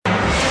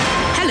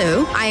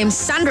Hello, I am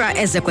Sandra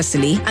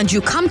Ezekwesili, and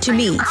you come to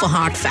me for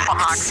hard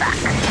facts.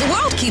 The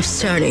world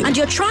keeps turning, and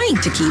you're trying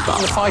to keep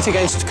up. The fight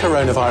against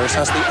coronavirus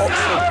has the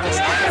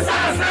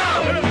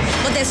Oxford...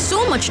 But there's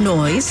so much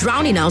noise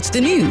drowning out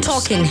the news.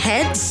 Talking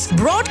heads,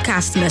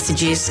 broadcast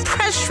messages,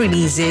 press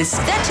releases.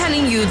 They're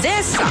telling you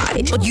their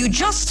side, but you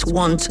just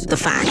want the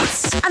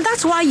facts. And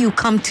that's why you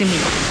come to me.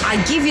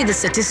 I give you the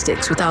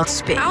statistics without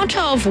spin. Out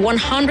of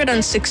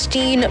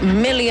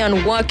 116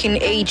 million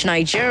working-age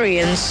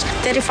Nigerians,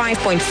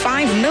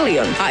 35.5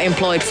 million are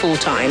employed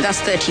full-time. That's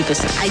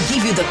 30%. I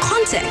give you the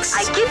context.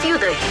 I give you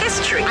the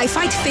history. I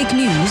fight fake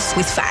news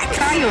with facts.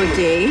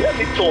 Kayode. Let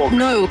me talk.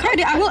 No,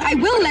 Kayode, I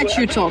will let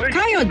you talk.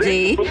 Kayode,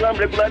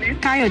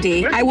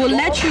 I will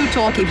let you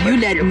talk if you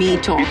let me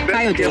talk.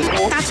 Kayode.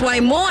 That's why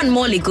more and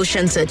more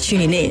Lagosians are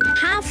tuning in.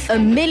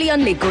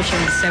 500,000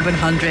 Lagosians.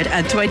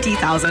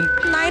 720,000.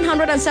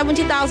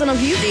 970,000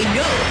 of you. They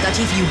know that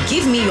if you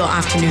give me your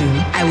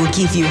afternoon, I will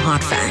give you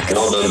hard facts.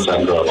 Well done,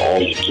 Sandra, on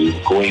all you do,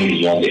 going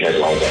beyond the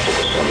headlines and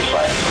focusing on the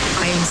facts.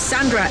 I am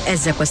Sandra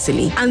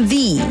Ezekwesili, and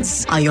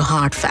these are your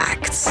hard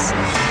facts.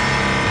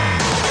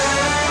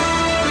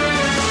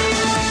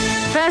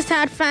 First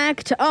hard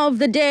fact of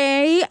the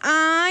day,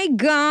 I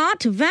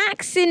got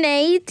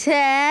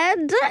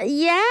vaccinated.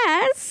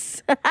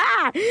 Yes.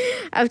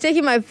 I've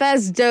taken my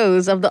first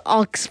dose of the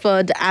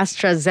Oxford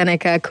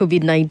AstraZeneca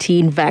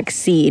COVID-19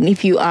 vaccine.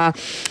 If you are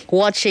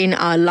watching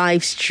our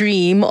live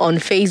stream on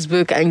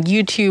Facebook and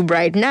YouTube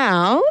right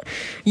now,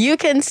 you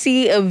can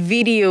see a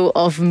video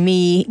of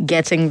me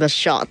getting the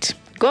shot.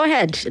 Go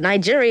ahead,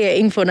 Nigeria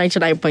Info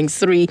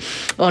 99.3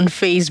 on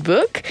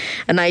Facebook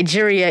and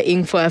Nigeria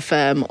Info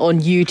FM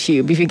on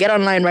YouTube. If you get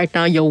online right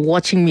now, you're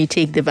watching me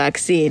take the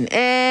vaccine.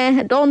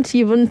 Don't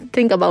even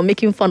think about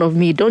making fun of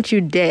me. Don't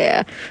you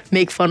dare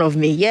make fun of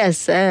me.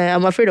 Yes,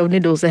 I'm afraid of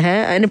needles.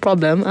 Any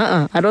problem?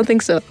 I don't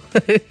think so.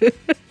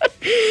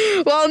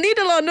 Well,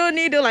 needle or no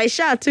needle, I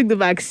took the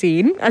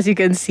vaccine, as you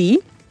can see.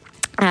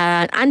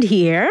 And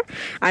here,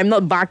 I'm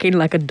not barking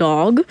like a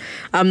dog.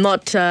 I'm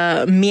not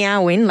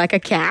meowing like a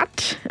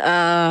cat.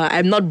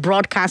 I'm not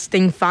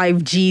broadcasting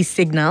 5G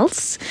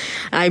signals.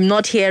 I'm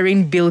not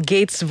hearing Bill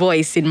Gates'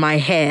 voice in my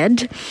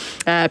head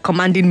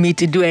commanding me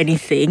to do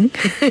anything.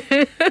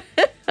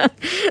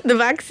 The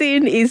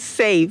vaccine is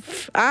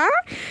safe.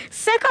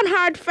 Second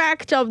hard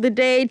fact of the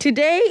day.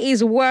 Today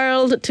is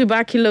World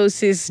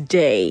Tuberculosis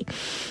Day.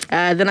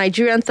 The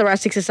Nigerian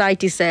Thoracic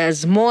Society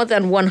says more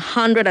than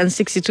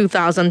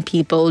 162,000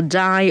 people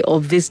die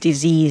of this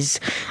disease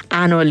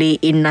annually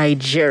in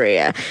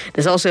Nigeria.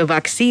 There's also a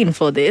vaccine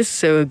for this,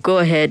 so go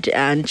ahead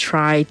and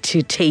try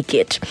to take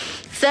it.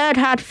 Third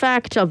hard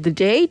fact of the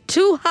day,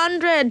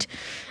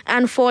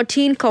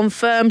 214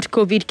 confirmed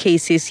COVID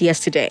cases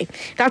yesterday.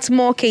 That's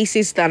more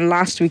cases than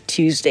last week,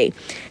 Tuesday.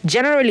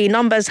 Generally,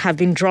 numbers have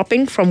been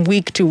dropping from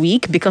week to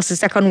week because the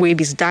second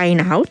wave is dying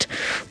out,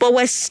 but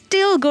we're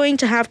still going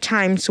to have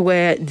times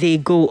where they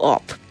go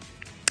up.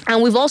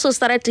 And we've also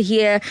started to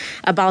hear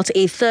about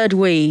a third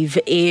wave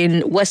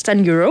in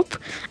Western Europe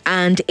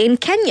and in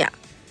Kenya.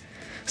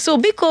 So,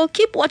 Biko,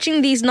 keep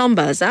watching these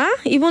numbers.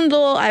 Even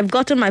though I've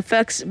gotten my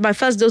first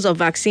dose of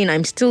vaccine,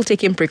 I'm still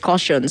taking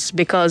precautions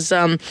because,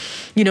 the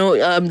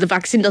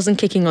vaccine doesn't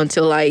kick in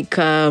until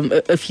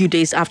a few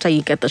days after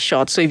you get the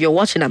shot. So if you're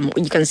watching,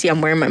 you can see I'm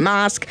wearing my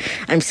mask.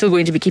 I'm still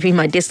going to be keeping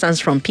my distance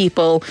from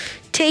people.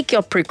 Take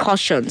your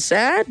precautions.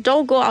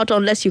 Don't go out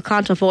unless you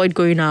can't avoid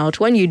going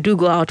out. When you do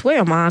go out, wear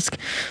a mask.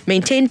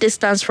 Maintain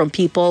distance from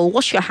people.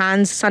 Wash your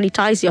hands.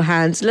 Sanitize your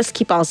hands. Let's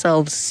keep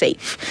ourselves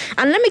safe.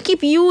 And let me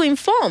keep you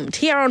informed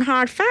here on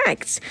Hard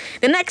Facts.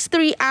 The next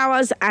 3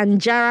 hours,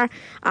 Anjara,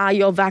 are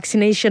your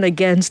vaccination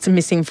against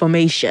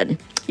misinformation.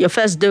 Your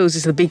first dose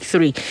is the big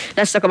three.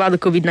 Let's talk about the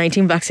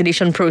COVID-19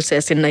 vaccination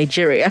process in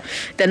Nigeria.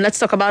 Then let's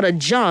talk about a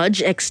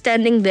judge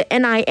extending the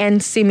NIN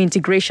SIM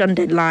integration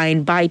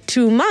deadline by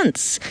 2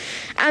 months.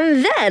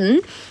 And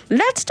then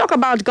let's talk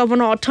about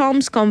Governor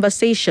Tom's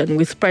conversation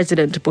with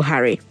President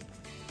Buhari.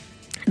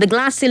 The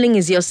glass ceiling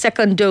is your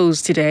second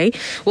dose today.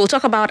 We'll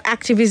talk about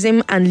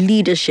activism and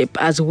leadership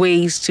as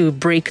ways to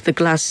break the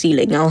glass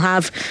ceiling. I'll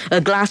have a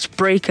glass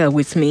breaker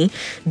with me,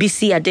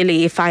 Bisi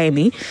Adele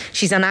Fayemi.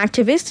 She's an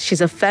activist.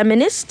 She's a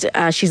feminist.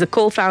 She's a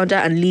co-founder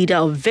and leader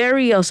of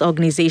various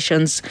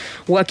organizations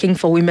working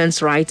for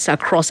women's rights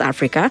across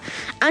Africa.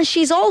 And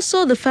she's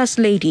also the first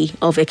lady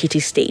of Ekiti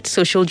State.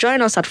 So she'll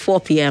join us at 4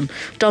 p.m.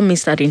 Don't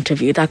miss that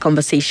interview, that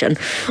conversation.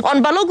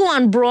 On Balogun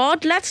and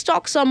Broad, let's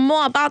talk some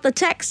more about the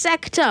tech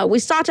sector. We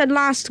started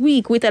last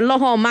week with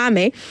Eloho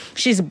Mame.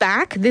 She's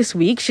back this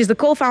week. She's the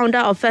co-founder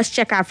of First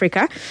Check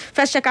Africa.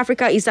 First Check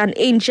Africa is an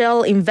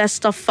angel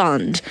investor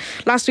fund.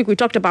 Last week we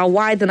talked about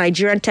why the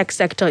Nigerian tech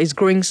sector is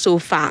growing so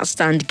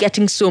fast and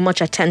getting so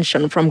much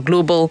attention from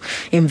global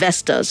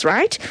investors,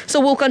 right? So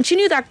we'll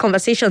continue that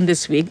conversation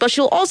this week, but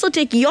she'll also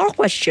take your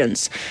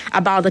questions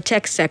about the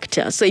tech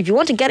sector. So if you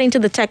want to get into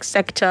the tech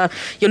sector,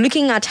 you're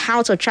looking at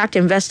how to attract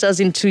investors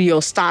into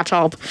your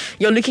startup,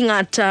 you're looking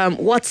at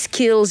what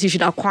skills you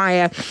should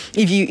acquire.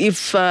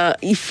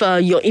 if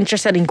you're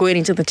interested in going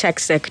into the tech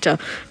sector,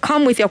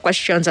 come with your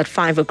questions at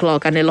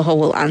 5:00 and Eloho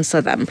will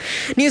answer them.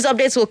 News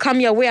updates will come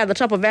your way at the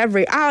top of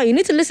every hour. You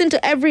need to listen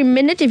to every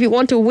minute if you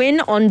want to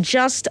win on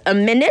just a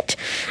minute.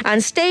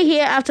 And stay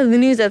here after the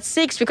news at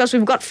 6 because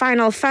we've got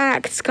final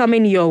facts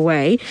coming your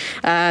way.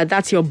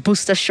 That's your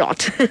booster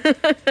shot.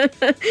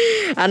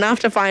 And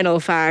after final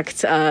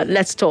facts,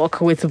 let's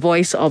talk with the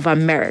Voice of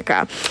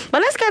America.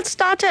 But let's get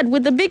started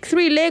with the Big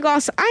Three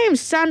Lagos. I am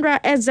Sandra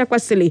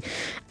Ezekwesili,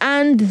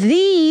 and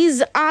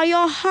these are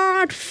your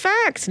hard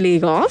facts,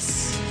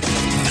 Lagos.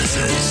 This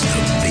is the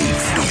Big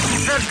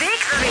Three. The Big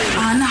Three.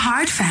 On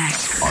Hard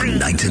Facts. On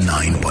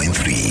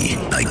 99.3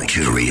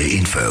 Nigeria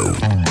Info.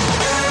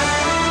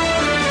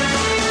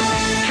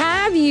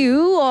 Have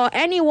you or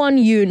anyone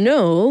you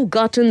know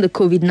gotten the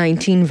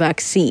COVID-19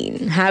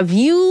 vaccine? Have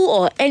you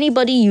or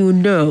anybody you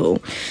know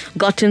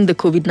gotten the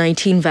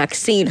COVID-19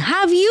 vaccine?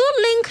 Have you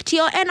linked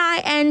your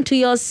NIN to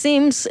your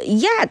SIMs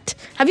yet?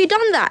 Have you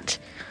done that?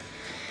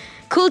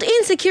 Could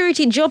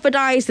insecurity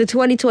jeopardize the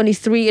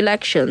 2023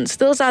 elections?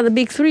 Those are the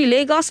Big Three.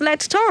 Lagos,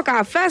 let's talk.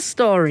 Our first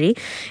story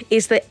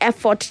is the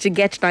effort to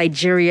get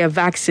Nigeria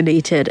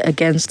vaccinated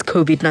against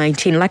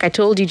COVID-19. Like I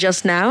told you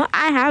just now,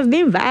 I have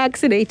been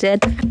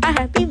vaccinated. I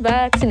have been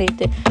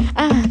vaccinated.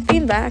 I have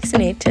been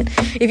vaccinated.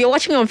 If you're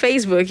watching on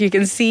Facebook, you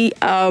can see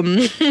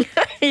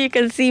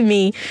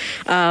me,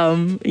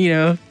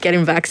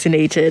 getting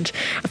vaccinated.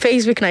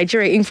 Facebook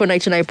Nigeria Info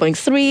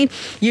 99.3,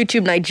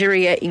 YouTube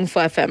Nigeria Info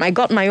FM. I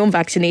got my own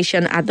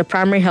vaccination at the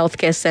primary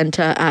healthcare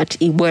center at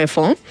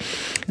Ibuefon.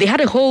 They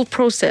had a whole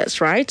process,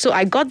 right? So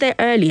I got there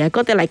early. I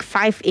got there like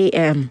 5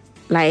 a.m.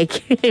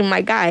 Like, my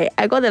guy,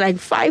 I got there like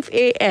 5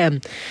 a.m.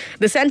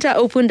 The center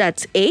opened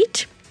at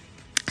 8.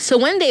 So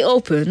when they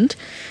opened,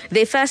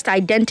 they first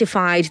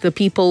identified the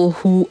people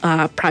who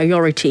are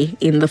priority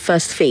in the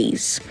first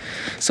phase.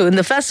 So in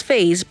the first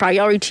phase,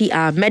 priority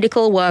are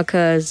medical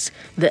workers,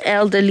 the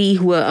elderly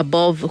who are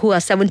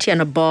 70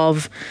 and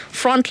above,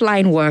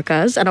 frontline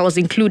workers, and I was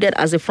included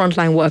as a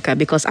frontline worker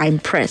because I'm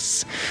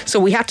press. So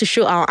we had to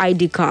show our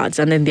ID cards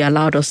and then they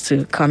allowed us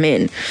to come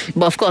in.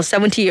 But of course,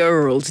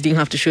 70-year-olds didn't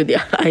have to show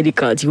their ID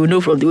cards. You will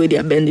know from the way they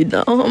are bending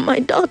down. Oh, my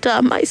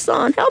daughter, my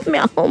son, help me,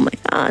 I hold my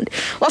hand.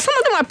 Well, some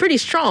of them are pretty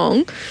strong,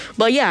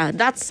 but yeah,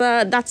 that's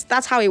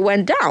how it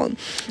went down.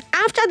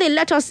 After they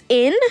let us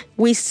in,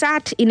 we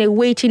sat in a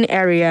waiting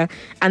area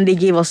and they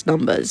gave us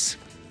numbers.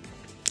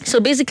 So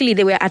basically,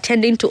 they were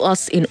attending to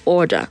us in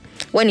order.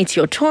 When it's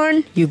your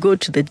turn, you go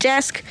to the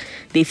desk,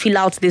 they fill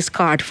out this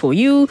card for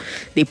you,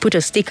 they put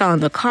a sticker on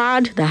the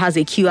card that has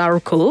a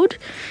QR code.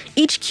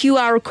 Each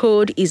QR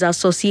code is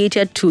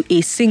associated to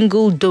a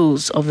single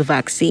dose of the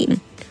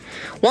vaccine.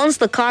 Once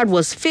the card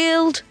was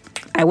filled,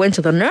 I went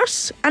to the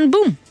nurse and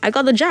boom, I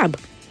got the jab.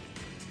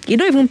 You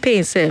don't even pay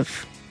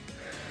yourself.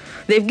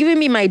 They've given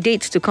me my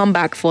date to come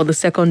back for the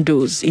second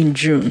dose in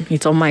June.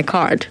 It's on my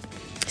card.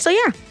 So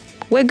yeah,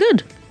 we're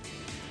good.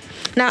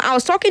 Now, I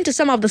was talking to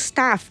some of the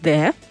staff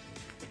there,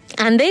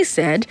 and they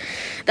said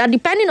that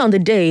depending on the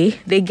day,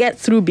 they get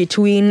through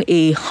between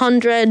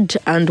 100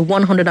 and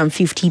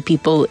 150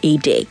 people a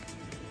day.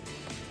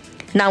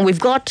 Now, we've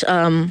got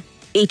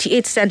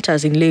 88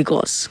 centers in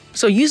Lagos.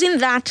 So using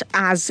that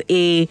as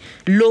a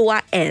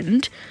lower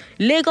end,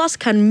 Lagos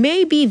can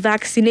maybe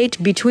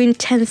vaccinate between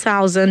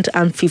 10,000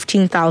 and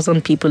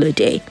 15,000 people a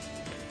day.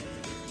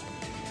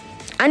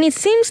 And it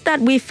seems that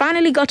we've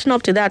finally gotten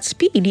up to that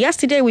speed.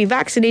 Yesterday, we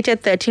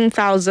vaccinated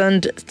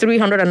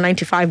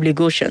 13,395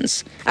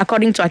 Lagosians,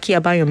 according to Aki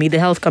Abayomi, the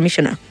health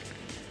commissioner.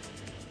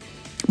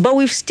 But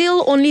we've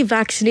still only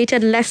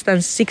vaccinated less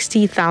than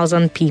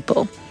 60,000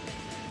 people.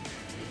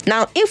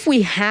 Now, if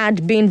we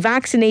had been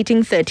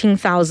vaccinating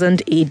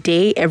 13,000 a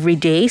day every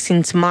day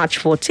since March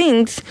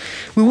 14th,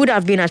 we would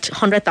have been at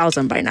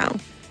 100,000 by now.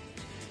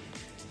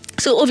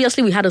 So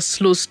obviously we had a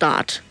slow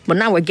start, but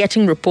now we're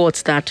getting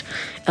reports that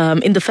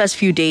in the first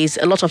few days,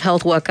 a lot of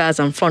health workers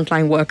and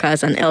frontline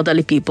workers and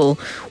elderly people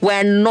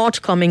were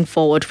not coming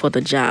forward for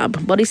the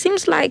jab. But it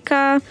seems like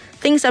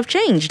things have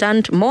changed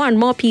and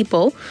more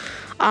people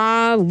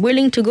are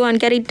willing to go and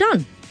get it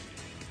done.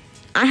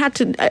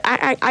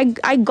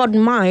 I got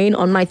mine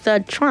on my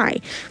third try.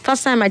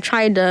 First time I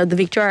tried the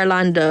Victoria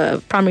Land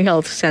Primary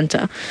Health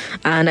Center,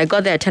 and I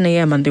got there at 10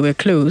 a.m. and they were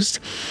closed.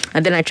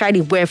 And then I tried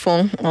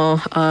Ibuefon,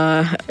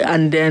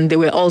 and then they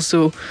were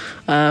also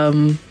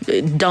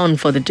done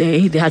for the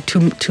day. They had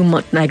too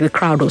much, like the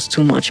crowd was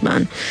too much,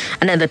 man.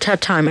 And then the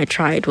third time I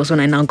tried was when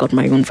I now got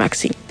my own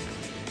vaccine.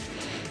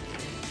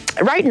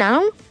 Right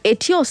now,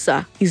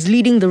 Etiosa is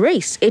leading the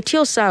race.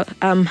 Etiosa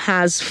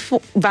has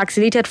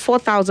vaccinated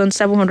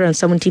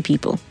 4,770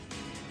 people.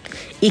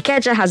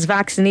 Ikeja has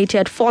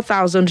vaccinated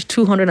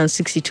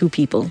 4,262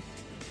 people.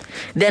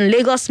 Then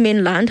Lagos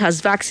Mainland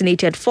has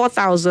vaccinated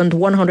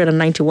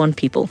 4,191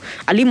 people.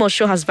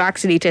 Alimosho has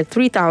vaccinated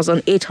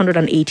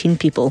 3,818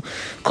 people.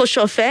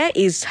 Koshofe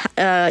is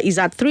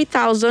at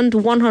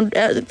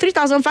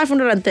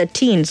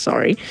 3,513,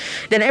 sorry.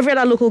 Then every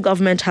other local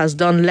government has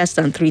done less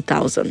than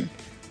 3,000.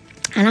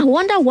 And I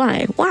wonder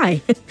why.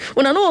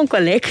 When I no one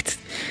collect,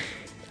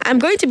 I'm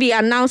going to be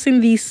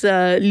announcing this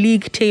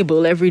league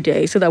table every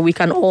day so that we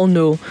can all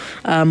know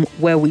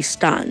where we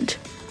stand.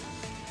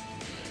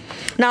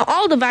 Now,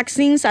 all the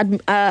vaccines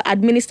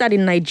administered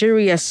in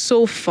Nigeria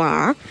so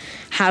far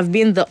have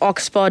been the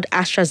Oxford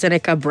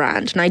AstraZeneca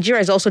brand. Nigeria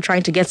is also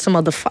trying to get some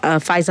of the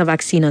Pfizer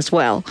vaccine as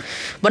well.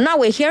 But now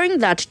we're hearing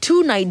that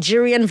 2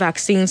 Nigerian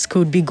vaccines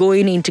could be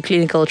going into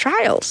clinical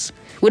trials.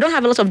 We don't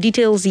have a lot of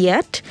details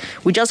yet.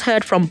 We just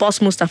heard from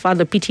Boss Mustafa,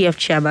 the PTF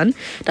chairman,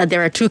 that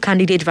there are 2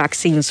 candidate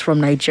vaccines from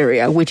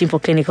Nigeria waiting for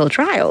clinical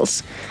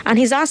trials. And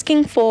he's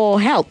asking for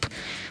help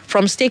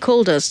from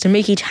stakeholders to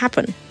make it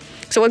happen.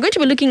 So we're going to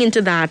be looking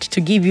into that to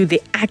give you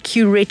the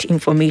accurate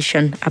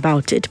information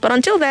about it. But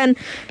until then,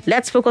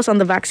 let's focus on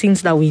the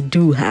vaccines that we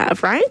do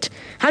have, right?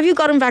 Have you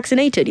gotten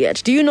vaccinated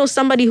yet? Do you know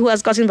somebody who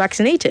has gotten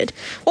vaccinated?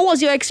 What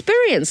was your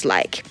experience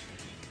like?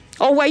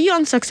 Or were you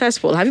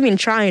unsuccessful? Have you been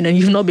trying and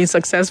you've not been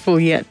successful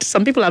yet?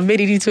 Some people have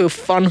made it into a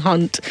fun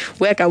hunt.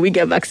 Where can we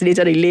get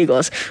vaccinated in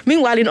Lagos?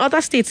 Meanwhile, in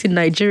other states in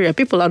Nigeria,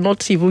 people are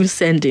not even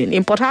sending.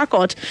 In Port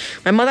Harcourt,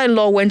 my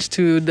mother-in-law went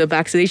to the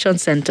vaccination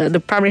center, the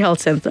primary health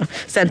center,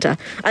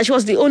 and she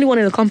was the only one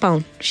in the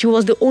compound. She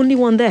was the only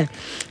one there.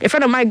 A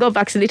friend of mine got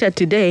vaccinated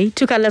today.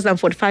 Took her less than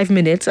 45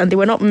 minutes, and there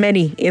were not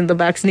many in the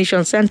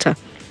vaccination center.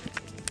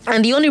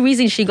 And the only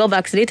reason she got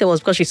vaccinated was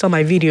because she saw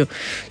my video.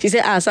 She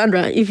said,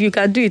 Sandra, if you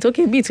can do it,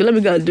 okay, me too, let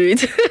me go and do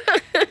it.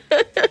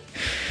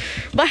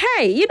 But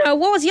hey, what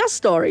was your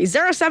story?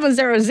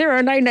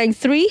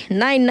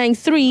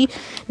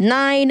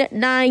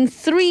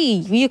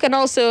 0700-993-993. You can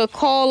also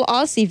call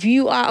us if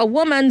you are a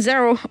woman,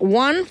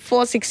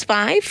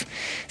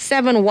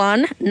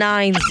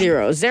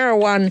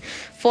 01465-7190.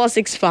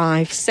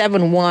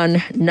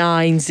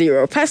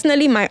 465-7190.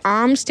 Personally, my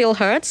arm still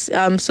hurts.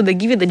 So they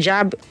give you the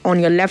jab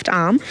on your left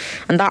arm,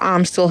 and that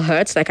arm still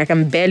hurts. Like I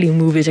can barely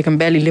move it. I can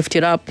barely lift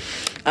it up.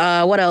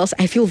 What else?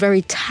 I feel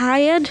very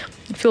tired.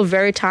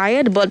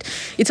 But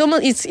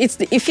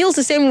it feels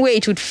the same way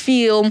it would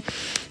feel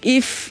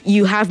if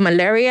you have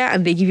malaria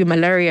and they give you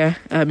malaria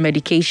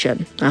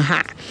medication.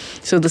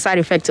 So the side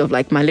effects of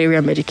like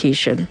malaria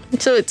medication.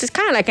 So it's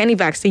kind of like any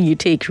vaccine you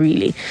take,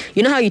 really.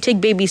 You know how you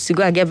take babies to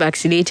go and get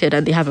vaccinated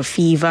and they have a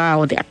fever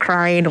or they're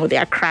crying or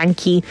they're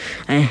cranky?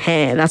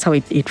 That's how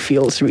it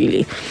feels,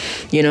 really.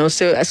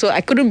 So I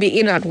couldn't be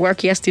in at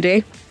work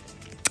yesterday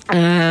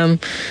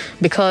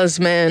because,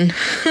 man...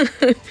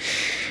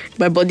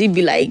 My body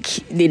be like,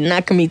 they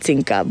knock me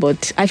tinker,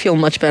 but I feel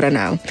much better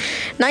now.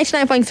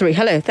 99.3,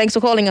 hello, thanks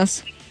for calling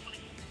us.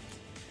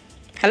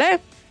 Hello?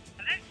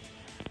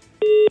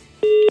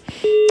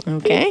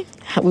 Okay,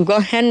 we've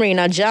got Henry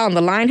Naja on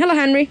the line. Hello,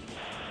 Henry.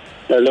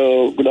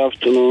 Hello, good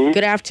afternoon.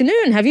 Good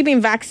afternoon. Have you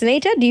been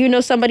vaccinated? Do you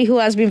know somebody who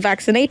has been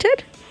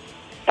vaccinated?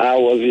 I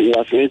was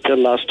vaccinated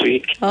last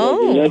week.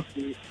 Oh.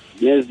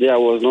 Next day I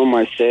was not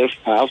myself.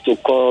 I have to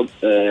call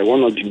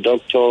one of the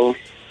doctors.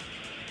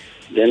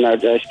 Then I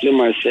explained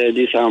myself,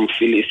 this I'm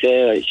feeling.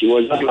 She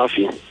was not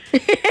laughing.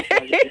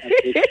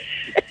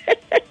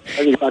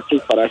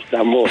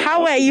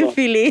 How were you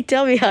feeling?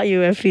 Tell me how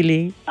you were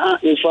feeling.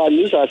 In fact,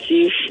 it's as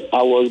if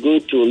I was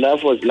going to,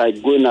 life was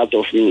like going out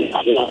of me.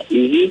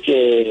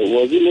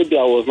 Was it maybe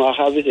I was not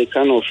having a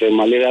kind of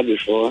malaria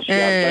before?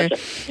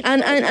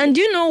 And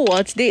do you know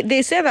what?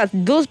 They say that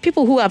those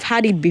people who have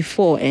had it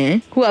before,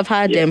 who have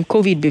had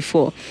COVID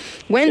before,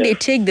 when they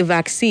take the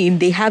vaccine,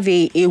 they have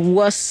a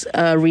worse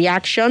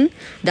reaction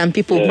than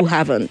people who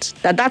haven't.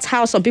 That's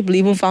how some people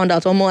even found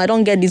out, I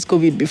don't get this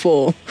COVID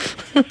before.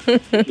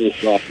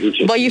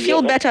 But you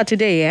feel better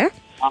today, yeah?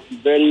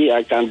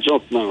 I can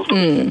jump now.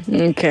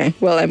 Okay.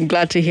 Well, I'm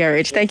glad to hear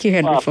it. Thank you,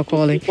 Henry, for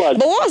calling. But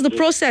what was the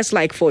process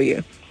like for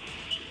you?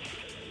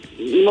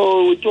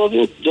 No, it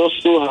wasn't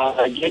just so hard.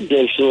 I get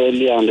there so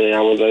early and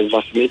I was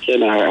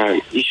vaccinated. I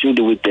issued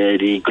with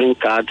the green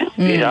card.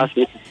 They asked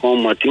me to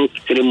come, I think,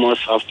 3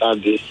 months after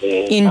this.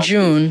 In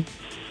June?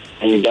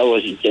 And that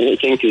was,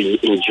 thank you,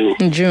 in June.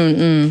 In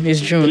June, it's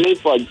June.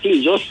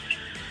 Please just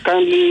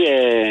kindly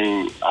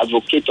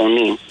advocate on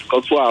me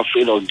because people are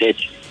afraid of death.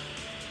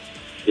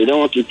 They don't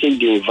want to take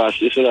the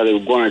vaccine so that they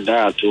will go and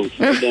die at home.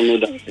 They don't know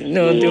that.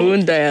 No, they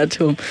won't die at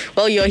home.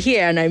 Well, you're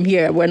here and I'm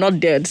here. We're not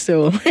dead,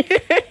 so...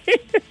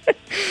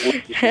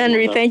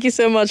 Henry, thank you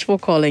so much for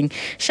calling.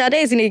 Shade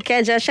is in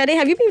Ikeja. Shade,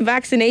 have you been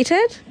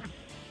vaccinated?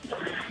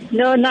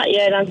 No, not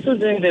yet. I'm still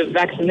doing the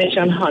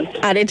vaccination hunt.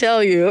 I didn't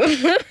tell you.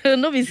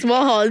 No be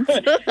small hunt.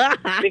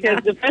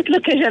 Because the first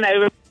location I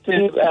went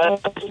to,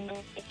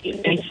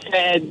 they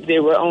said they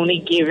were only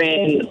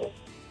giving...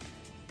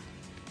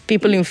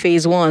 people in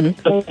phase 1.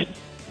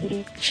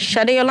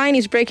 Shade, your line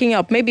is breaking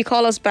up. Maybe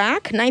call us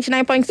back.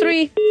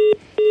 99.3.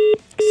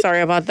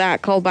 Sorry about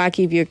that. Call back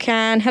if you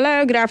can.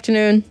 Hello, good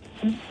afternoon.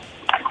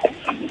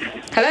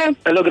 Hello.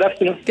 Hello, good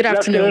afternoon. Good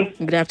afternoon.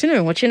 Good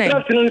afternoon. What's your name?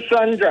 Good afternoon,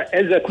 Sandra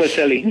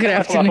Ezekwesili. Good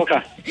afternoon.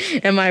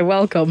 Am I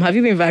welcome? Have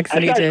you been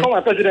vaccinated? I tried to call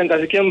my president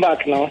as he came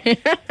back now. When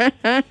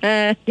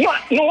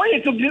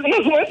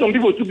some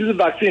people took this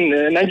vaccine,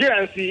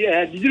 Nigerians,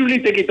 did you really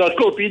take it or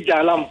scope it,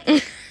 Jalam?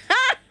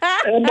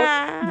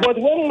 But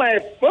when my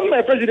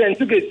president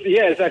took it,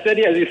 yes, I said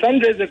yes. If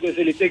Andres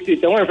Ekwesili takes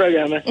it, I want to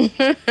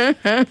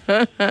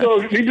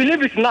So we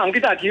believe it's now.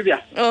 Get that,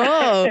 Givia.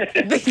 Oh.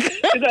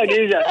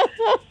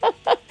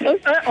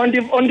 On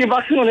the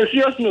vaccine, on a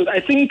serious note, I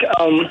think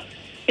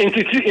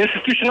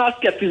institutional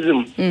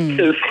skepticism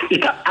is.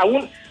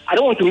 I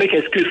don't want to make an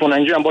excuse for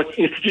Nigeria, but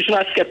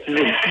institutional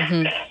skepticism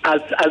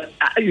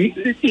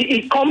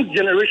it comes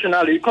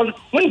generationally, because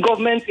when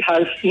government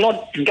has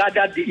not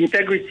gathered the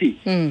integrity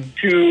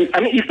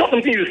it's not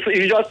something you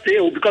just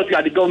say because you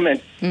are the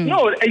government.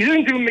 No, it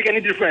didn't even make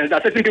any difference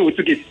that certain people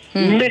took it.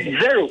 It made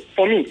zero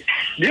for me.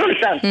 Do you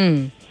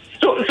understand?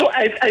 So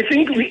I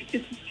think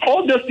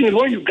all those things,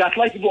 when you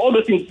gaslight people, all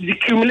those things, the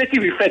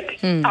cumulative effect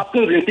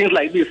happens in things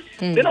like this.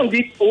 Then on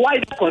the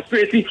wider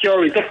conspiracy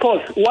theories, of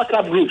course,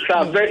 WhatsApp groups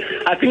are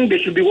I think they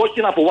should be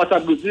watching out for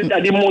WhatsApp groups. These are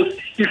the most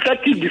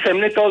effective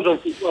disseminators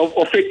of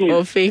fake news.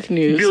 Of fake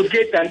news. Bill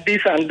Gates and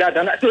this and that.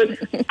 And so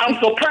I'm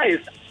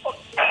surprised.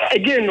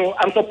 Again,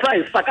 I'm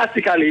surprised,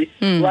 sarcastically,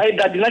 right,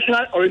 that the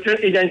National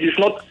Orientation Agency is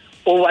not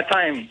over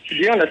time. Do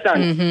you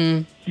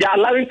understand? They are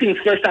allowing things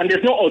first, and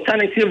there's no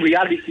alternative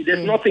reality.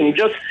 There's nothing,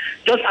 just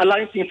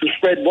allowing things to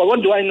spread. But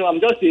what do I know? I'm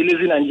just a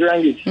lazy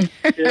Nigerian youth.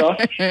 You know,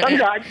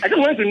 I just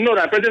want to know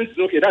that President is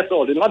okay. That's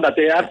all. It's not that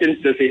they have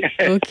things to say.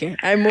 Okay,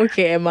 I'm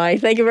okay, MI.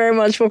 Thank you very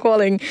much for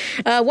calling.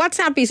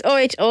 WhatsApp is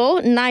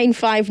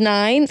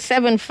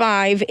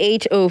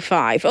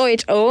 080-959-75805.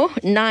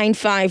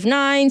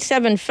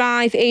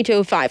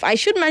 080-959-75805. I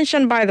should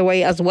mention, by the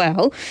way, as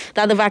well,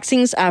 that the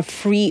vaccines are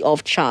free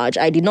of charge.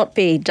 I did not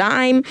pay a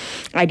dime.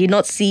 I did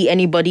not see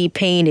anybody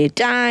paying a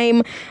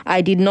dime.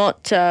 I did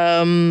not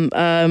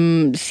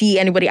see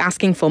anybody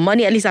asking for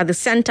money, at least at the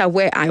center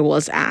where I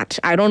was at.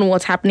 I don't know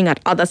what's happening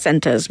at other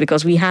centers,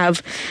 because we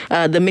have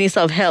the Minister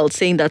of Health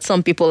saying that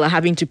some people are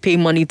having to pay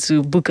money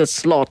to book a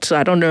slot. So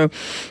I don't know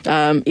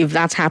if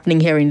that's happening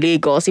here in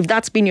Lagos. If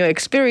that's been your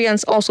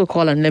experience, also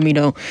call and let me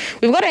know.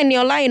 We've got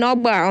Eniola in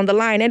Ogba on the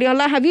line.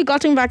 Eniola, have you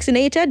gotten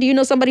vaccinated? Do you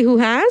know somebody who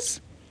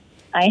has?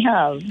 I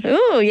have.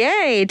 Oh,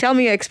 yay. Tell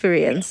me your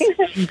experience.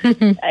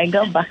 I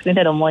got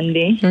vaccinated on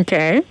Monday.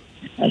 Okay.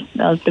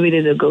 That was 3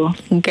 days ago.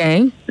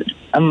 Okay.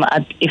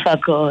 At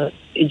Ifako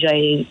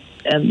General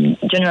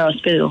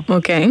Hospital.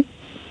 Okay.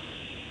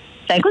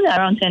 So I got there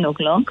around 10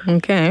 o'clock.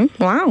 Okay.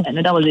 Wow. I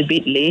know that was a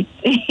bit late.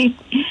 There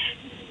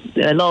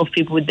were a lot of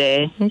people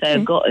there. Okay. So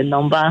I got a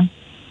number.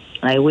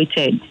 I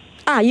waited.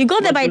 You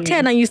got there by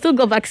 10 and you still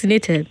got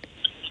vaccinated?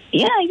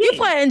 Yeah, I did.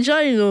 People are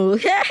enjoying you.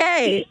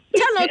 Hey,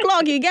 10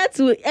 o'clock, you get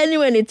to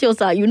anywhere in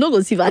Ethiopia, you know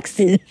go see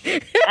vaccine.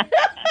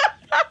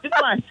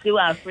 People are still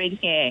afraid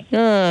here.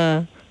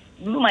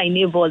 My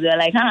neighbors, they're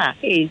like,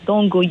 hey,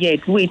 don't go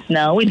yet. Wait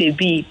now. Wait a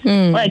bit.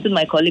 When I told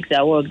my colleagues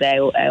at work that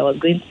I was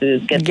going to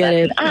get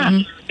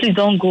vaccine, please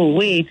don't go.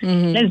 Wait.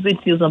 Let's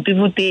wait till some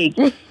people take.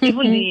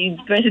 Even the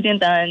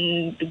president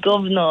and the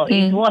governor,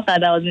 it's water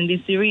that was in the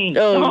syringe.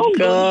 Oh,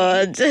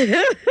 God. So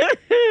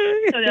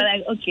they're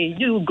like, okay,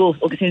 you go.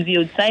 Okay, since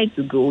you decided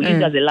to go,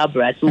 use as a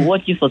laboratory to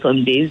watch you for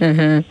some days.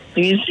 You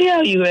see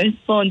how you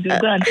respond. You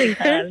go and take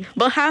hands.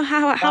 But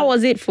how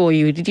was it for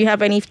you? Did you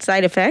have any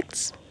side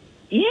effects?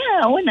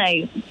 Yeah, when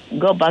I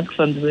got back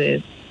from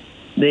the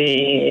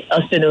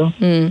hospital,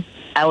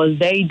 I was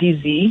very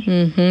dizzy.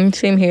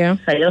 Same here.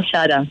 So I just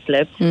showered and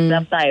slept.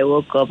 After I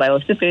woke up, I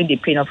was still feeling the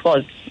pain. Of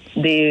course,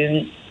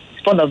 the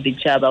spot of the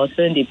jab, I was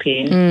feeling the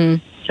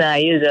pain. So I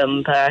used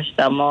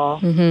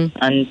paracetamol,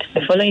 and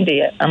the following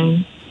day,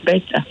 I'm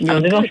better.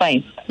 I'm even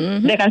fine.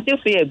 They can still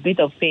feel a bit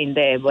of pain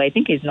there, but I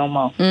think it's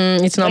normal.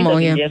 It's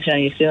normal, yeah. Injection,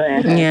 you feel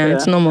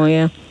it's normal,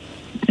 yeah.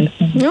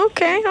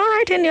 Okay, all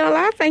right,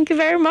 Eniola. Thank you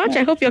very much.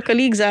 I hope your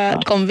colleagues are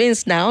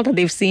convinced now that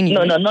they've seen you.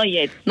 No, not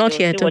yet. Not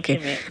yet, okay.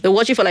 They'll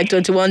watch you for like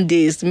 21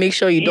 days to make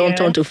sure you don't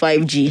turn to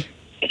 5G.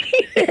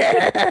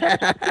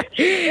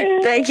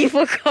 Thank you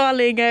for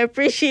calling. I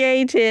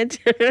appreciate it.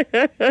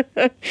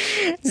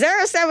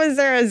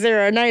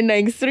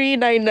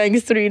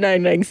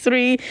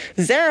 0700-993-993-993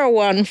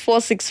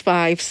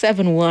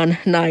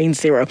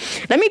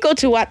 014657190. Let me go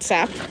to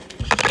WhatsApp.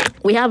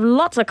 We have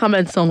lots of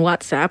comments on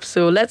WhatsApp,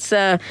 so let's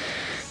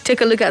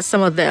take a look at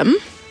some of them.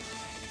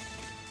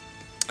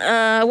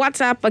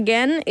 WhatsApp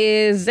again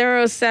is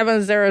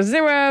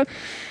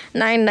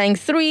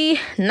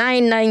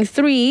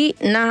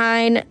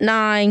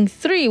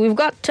 0700-993-993-993. We've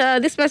got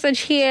this message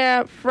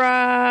here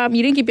from,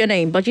 you didn't keep your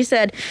name, but you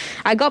said,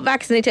 I got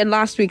vaccinated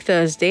last week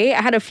Thursday.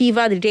 I had a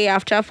fever the day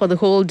after for the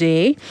whole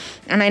day,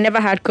 and I never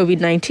had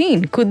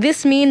COVID-19. Could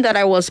this mean that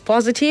I was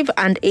positive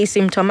and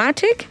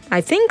asymptomatic? I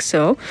think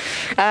so.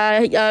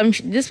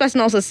 This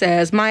person also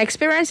says, my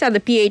experience at the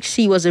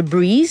PHC was a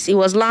breeze. It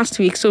was last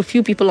week, so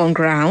few people on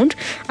ground.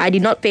 I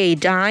did not pay a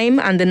dime,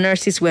 and the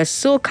nurses were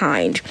so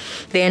kind.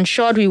 They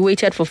ensured we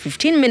waited for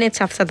 15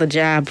 minutes after the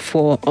jab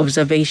for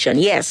observation.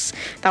 Yes,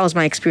 that was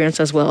my experience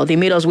as well. They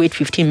made us wait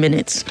 15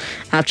 minutes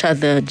after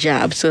the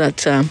jab so that,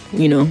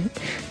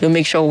 they'll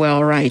make sure we're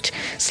all right.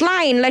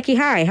 Sly in Lekki,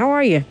 hi, how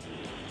are you?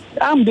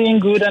 I'm doing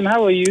good, and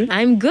how are you?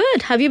 I'm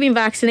good. Have you been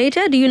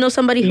vaccinated? Do you know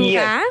somebody who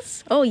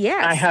has? Oh,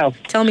 yes. I have.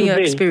 Tell me your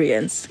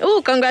experience.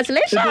 Oh,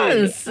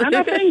 congratulations. And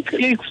I think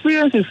the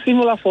experience is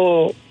similar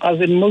as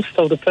in most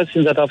of the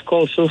persons that I've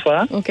called so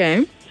far.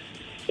 Okay.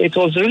 It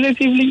was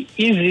relatively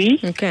easy.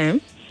 Okay.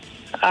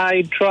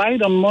 I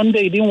tried on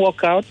Monday, it didn't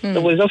work out.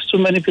 There were just too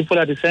many people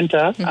at the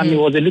center, and it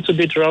was a little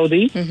bit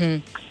rowdy.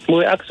 We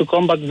were asked to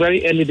come back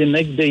very early the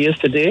next day,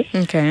 yesterday.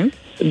 Okay.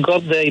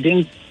 Got there, it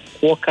didn't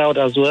work out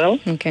as well.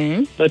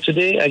 Okay. But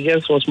today, I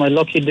guess, was my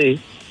lucky day.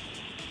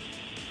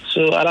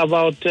 So at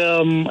about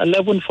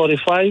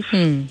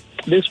 11:45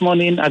 this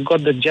morning, I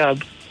got the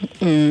jab.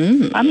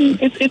 And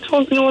it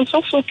was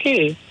also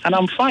okay, and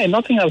I'm fine.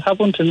 Nothing has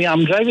happened to me.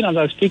 I'm driving as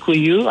I speak with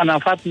you, and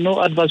I've had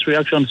no adverse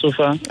reaction so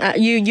far.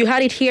 You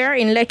had it here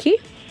in Lekki?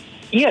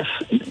 Yes,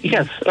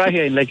 right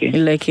here in Lekki.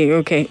 In Lekki,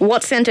 okay.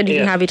 What center did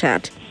you have it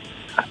at?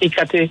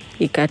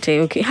 Ikate,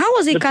 okay. How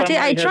was Ikate?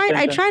 I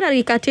tried at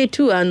Ikate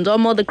too, and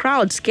almost the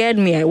crowd scared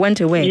me. I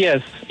went away.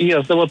 Yes,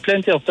 there were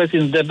plenty of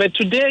persons there, but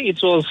today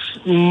it was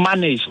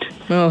managed.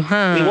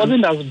 It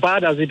wasn't as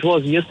bad as it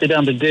was yesterday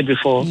and the day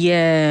before.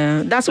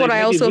 Yeah, that's what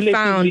I also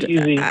found.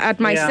 At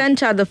my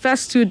center, the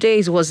first 2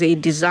 days was a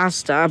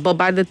disaster, but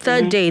by the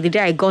third day, the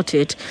day I got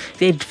it,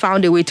 they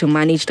found a way to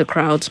manage the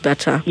crowds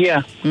better.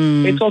 Yeah,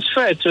 it was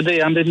fair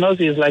today, and the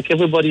nurses, like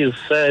everybody has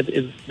said,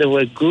 they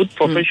were good,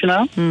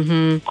 professional,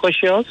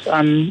 cautious,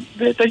 and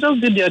they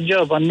just did their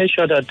job and made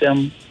sure that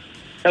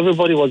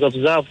everybody was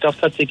observed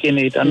after taking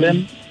it, and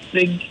then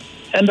they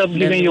end up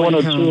giving you one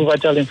or two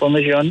vital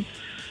information,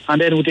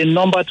 and then with a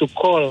number to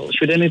call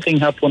should anything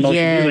happen or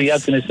should you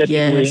react in a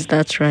certain way. Yes,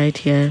 that's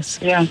right, yes.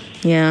 Yeah.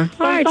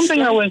 All right,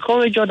 something I will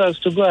encourage others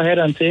to go ahead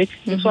and take.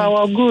 It's for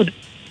our good.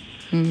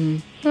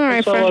 All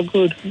right, friend.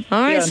 Good.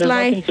 All right,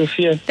 Sly. Nothing to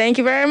fear. Thank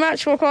you very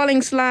much for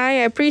calling, Sly.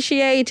 I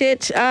appreciate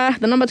it.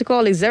 The number to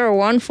call is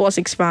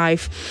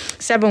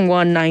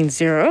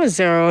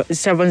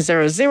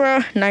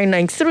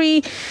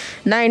 01465-7190,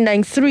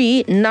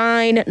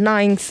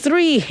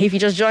 0700-993-993. If you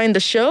just joined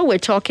the show, we're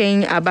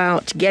talking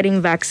about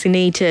getting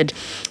vaccinated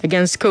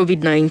against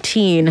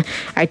COVID-19.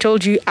 I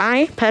told you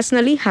I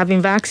personally have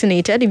been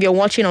vaccinated. If you're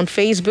watching on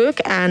Facebook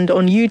and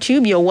on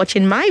YouTube, you're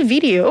watching my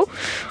video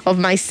of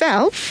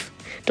myself.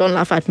 Don't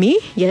laugh at me.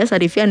 Yes, I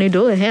fear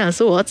needle hair,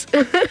 so what?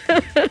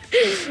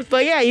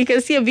 But yeah, you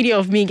can see a video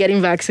of me getting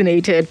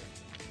vaccinated.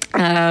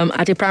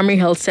 At a primary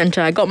health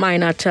center. I got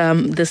mine at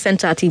the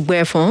center at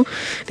Ibuefon.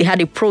 They had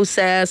a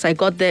process. I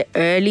got there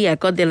early. I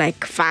got there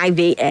like 5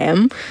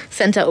 a.m.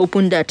 Center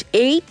opened at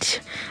 8.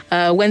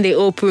 When they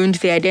opened,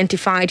 they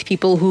identified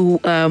people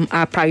who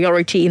are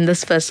priority in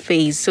this first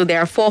phase. So there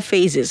are 4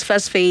 phases.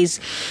 First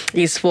phase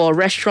is for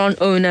restaurant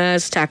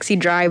owners, taxi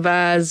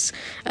drivers,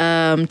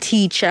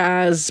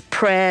 teachers,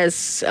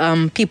 press,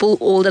 people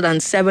older than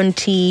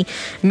 70,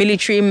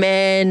 military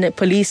men,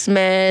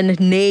 policemen,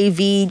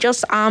 Navy,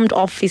 just armed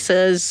officers,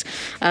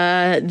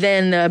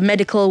 then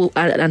medical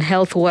and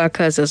health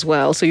workers as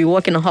well. So you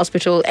work in a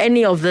hospital,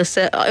 any of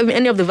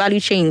the value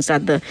chains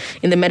in the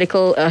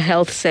medical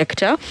health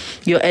sector,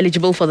 you're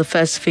eligible for the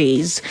first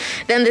phase.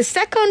 Then the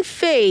second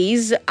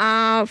phase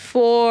I'm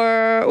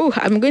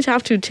going to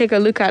have to take a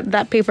look at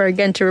that paper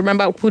again to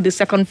remember who the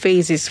second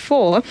phase is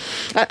for.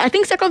 I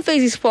think second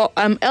phase is for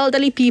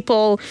elderly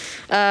people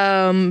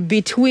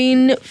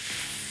between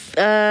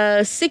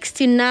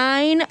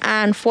 69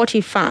 and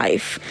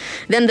 45.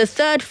 Then the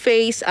third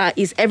phase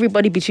is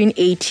everybody between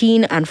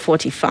 18 and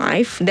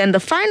 45. Then the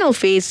final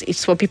phase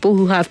is for people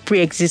who have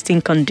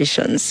pre-existing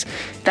conditions.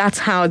 That's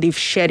how they've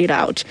shared it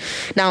out.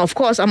 Now, of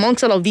course,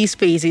 amongst all of these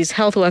phases,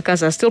 health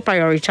workers are still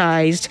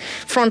prioritized.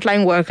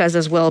 Frontline workers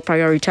as well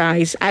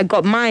prioritized. I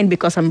got mine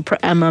because I'm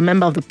a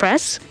member of the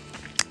press.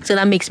 So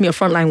that makes me a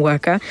frontline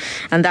worker.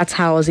 And that's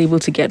how I was able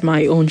to get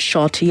my own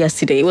shot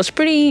yesterday. It was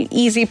pretty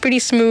easy, pretty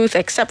smooth,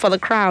 except for the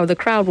crowd. The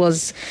crowd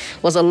was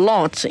a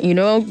lot,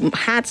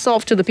 Hats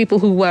off to the people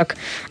who work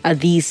at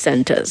these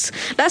centers.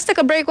 Let's take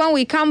a break. When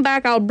we come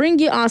back, I'll bring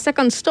you our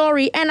second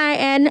story,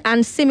 NIN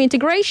and SIM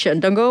integration.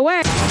 Don't go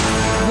away.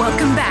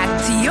 Welcome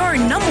back to your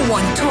number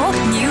one talk,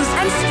 news,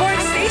 and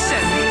sports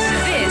station.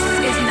 This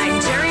is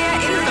Nigeria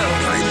Info.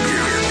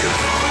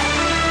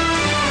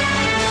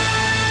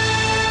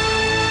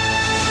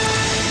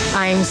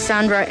 I'm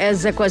Sandra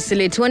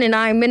Ezekwesili.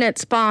 29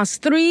 minutes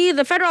past 3.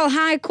 The Federal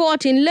High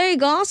Court in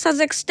Lagos has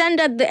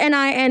extended the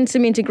NIN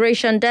SIM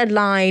integration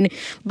deadline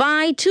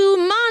by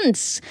 2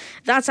 months.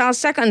 That's our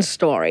second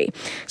story.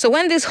 So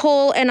when this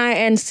whole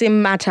NIN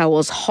SIM matter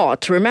was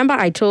hot, remember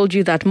I told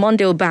you that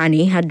Monday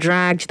Obani had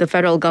dragged the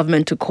federal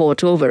government to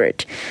court over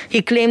it.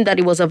 He claimed that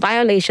it was a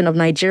violation of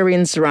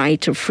Nigerians' right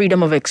to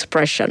freedom of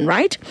expression,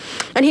 right?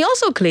 And he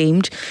also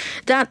claimed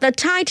that the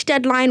tight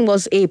deadline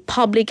was a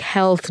public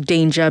health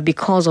danger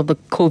because of the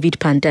COVID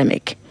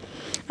pandemic.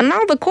 And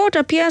now the court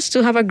appears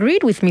to have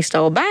agreed with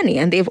Mr. Obani,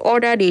 and they've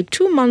ordered a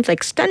 2-month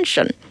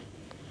extension.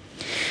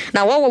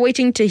 Now, what we're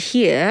waiting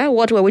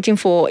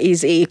for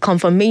is a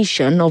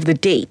confirmation of the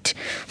date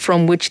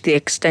from which the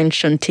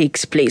extension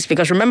takes place.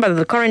 Because remember,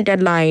 the current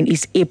deadline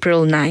is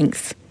April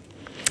 9th.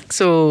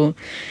 So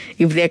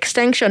if the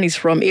extension is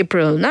from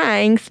April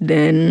 9th,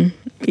 then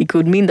it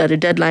could mean that the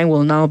deadline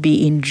will now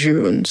be in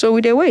June. So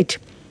we wait.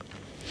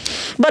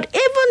 But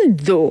even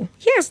though,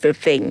 here's the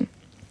thing,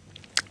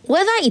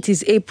 whether it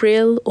is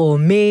April or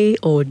May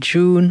or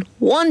June,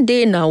 one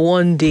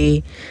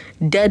day,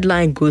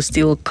 deadline will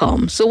still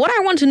come. So what I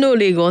want to know,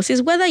 Lagos,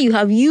 is whether you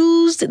have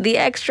used the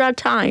extra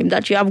time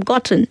that you have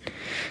gotten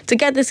to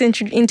get this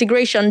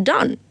integration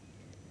done.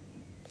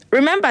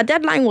 Remember,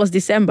 deadline was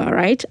December,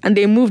 right? And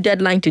they moved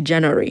deadline to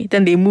January.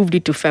 Then they moved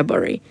it to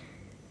February.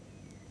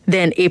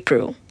 Then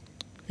April.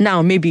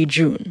 Now maybe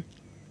June.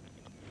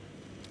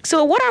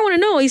 So what I want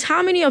to know is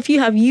how many of you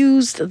have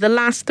used the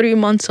last 3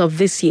 months of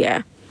this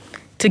year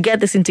to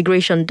get this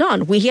integration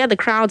done? We hear the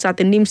crowds at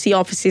the NIMSI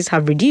offices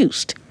have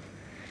reduced.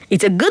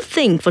 It's a good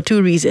thing for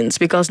two reasons.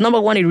 Because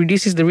number one, it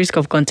reduces the risk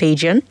of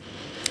contagion.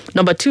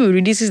 Number two, it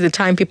reduces the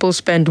time people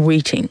spend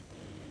waiting.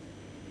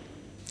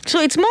 So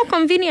it's more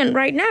convenient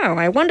right now.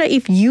 I wonder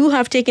if you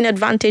have taken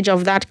advantage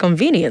of that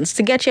convenience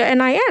to get your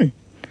NIN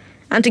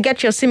and to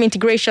get your SIM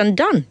integration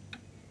done.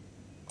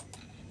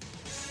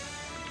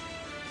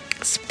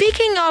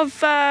 Speaking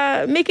of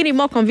making it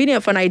more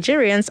convenient for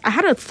Nigerians, I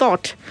had a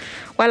thought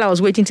while I was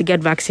waiting to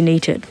get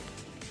vaccinated.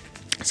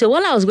 So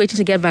while I was waiting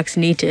to get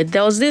vaccinated,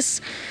 there was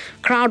this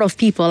crowd of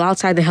people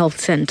outside the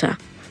health center,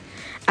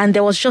 and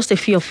there was just a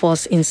few of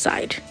us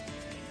inside.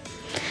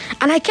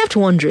 And I kept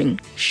wondering,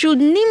 should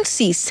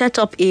NIMSI set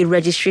up a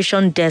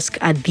registration desk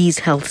at these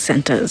health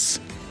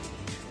centers?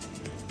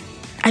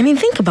 I mean,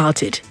 think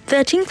about it.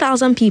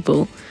 13,000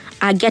 people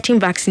are getting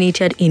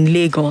vaccinated in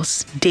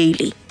Lagos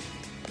daily.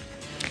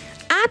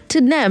 Add to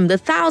them the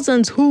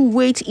thousands who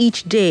wait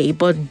each day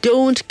but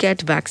don't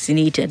get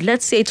vaccinated.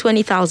 Let's say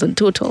 20,000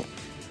 total.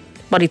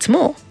 But it's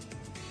more.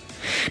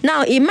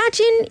 Now,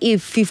 imagine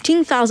if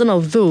 15,000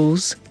 of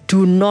those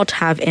do not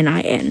have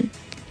NIN.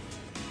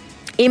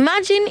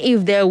 Imagine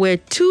if there were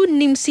 2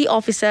 NIMSI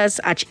officers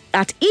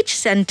at each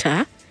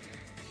center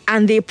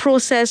and they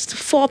processed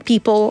 4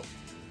 people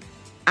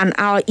an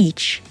hour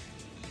each.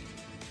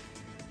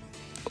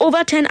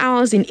 Over 10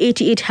 hours in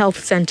 88 health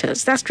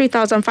centers. That's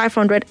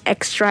 3,500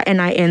 extra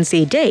NINs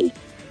a day.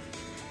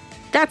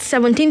 That's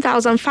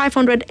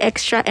 17,500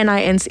 extra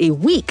NINs a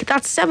week.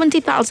 That's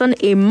 70,000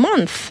 a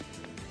month.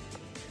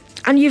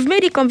 And you've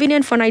made it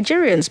convenient for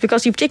Nigerians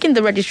because you've taken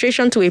the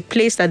registration to a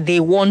place that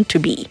they want to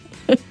be.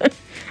 I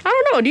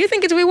don't know. Do you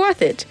think it will be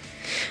worth it?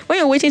 When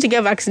you're waiting to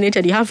get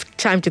vaccinated, you have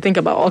time to think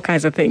about all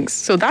kinds of things.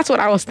 So that's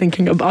what I was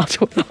thinking about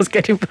when I was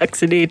getting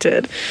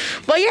vaccinated.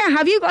 But yeah,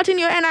 have you gotten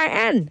your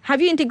NIN? Have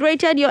you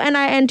integrated your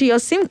NIN to your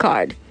SIM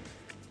card?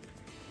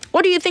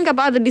 What do you think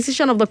about the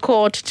decision of the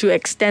court to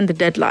extend the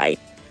deadline?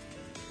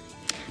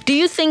 Do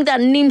you think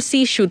that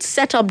NIMSI should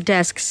set up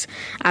desks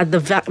at the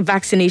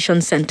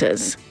vaccination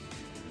centers?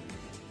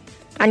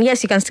 And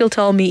yes, you can still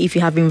tell me if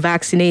you have been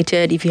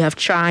vaccinated, if you have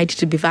tried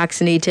to be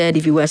vaccinated,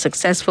 if you were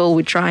successful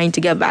with trying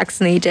to get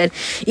vaccinated,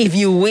 if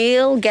you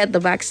will get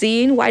the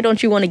vaccine. Why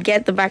don't you want to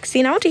get the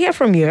vaccine? I want to hear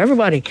from you,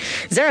 everybody.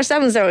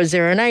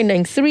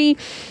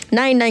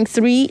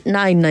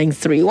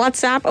 0700-993-993-993.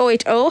 WhatsApp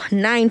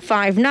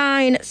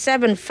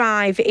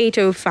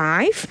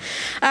 080-959-75805.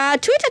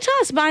 Twitter to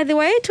us, by the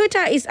way.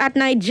 Twitter is at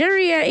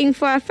Nigeria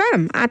Info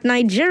FM. At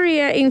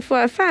Nigeria Info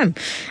FM.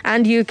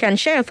 And you can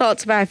share your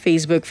thoughts via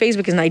Facebook.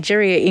 Facebook is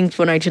Nigeria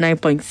Info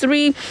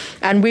 99.3,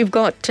 and we've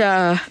got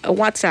a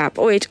WhatsApp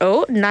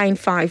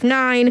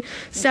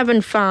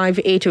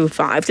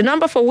 080-959-75805. The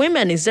number for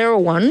women is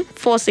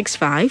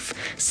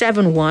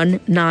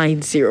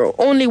 01-465-7190.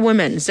 Only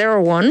women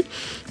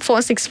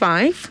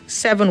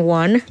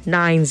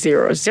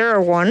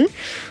 01-465-7190.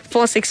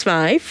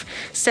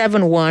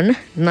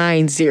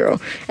 01-465-7190.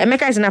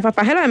 Emeka is in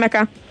Apapa. Hello,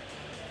 Emeka.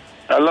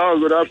 Hello,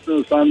 good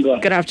afternoon, Sandra.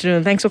 Good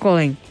afternoon. Thanks for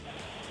calling.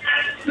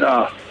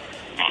 Yeah.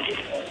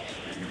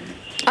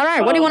 All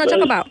right, what do you want to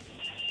talk about?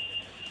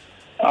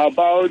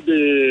 About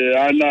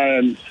the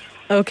NIN.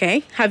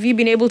 Okay. Have you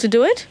been able to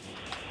do it?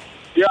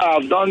 Yeah,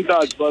 I've done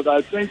that, but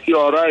I think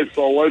you're right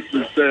for what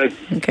you said.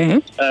 Okay.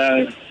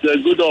 It's a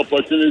good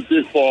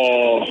opportunity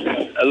for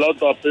a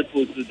lot of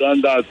people to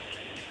do that.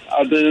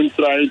 I've been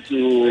trying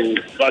to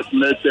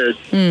vaccinate it.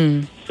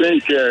 I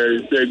think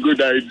it's a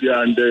good idea,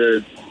 and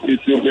it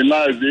would be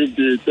nice if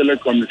the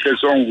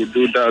telecommunication would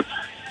do that.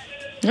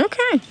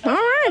 Okay. All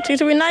right. It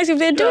would be nice if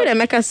they do it,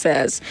 Emeka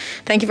says.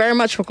 Thank you very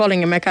much for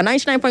calling, Emeka.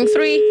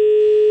 99.3.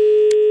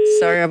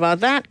 Sorry about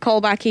that.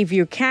 Call back if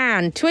you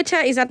can. Twitter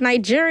is at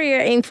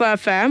Nigeria Info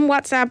FM.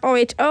 WhatsApp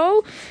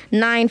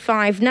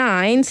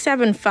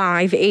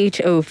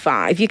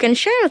 080-959-75805. You can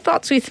share your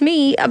thoughts with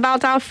me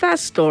about our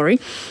first story.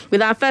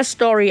 With our first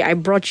story, I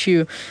brought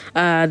you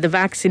the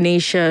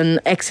vaccination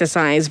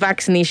exercise,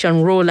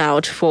 vaccination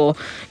rollout for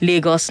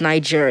Lagos,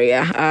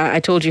 Nigeria. I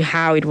told you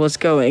how it was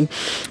going.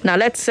 Now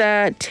let's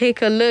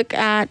take a look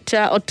at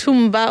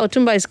Otumba.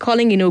 Otumba is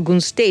calling in Ogun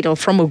State, or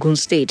from Ogun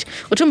State.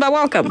 Otumba,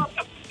 welcome.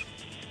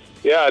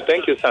 Yeah,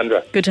 thank you,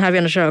 Sandra. Good to have you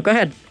on the show. Go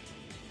ahead.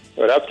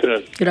 Good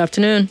afternoon. Good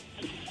afternoon.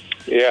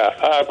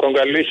 Yeah,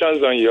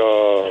 congratulations on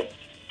your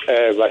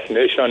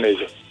vaccination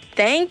age.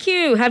 Thank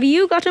you. Have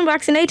you gotten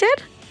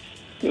vaccinated?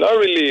 Not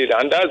really,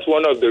 and that's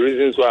one of the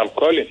reasons why I'm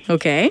calling.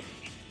 Okay.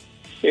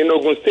 In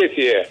Ogun State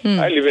here,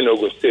 I live in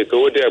Ogun State,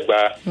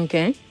 Owodeagba.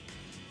 Okay.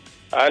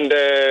 And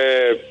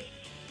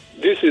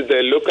this is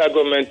the local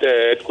government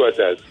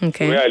headquarters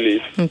where I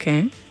live.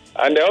 Okay.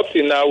 And up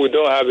to now, we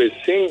don't have a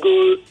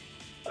single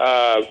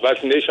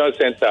vaccination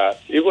center,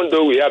 even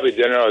though we have a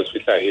general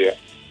hospital here.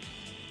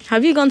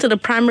 Have you gone to the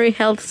primary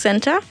health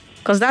center?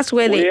 Because that's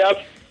where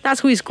that's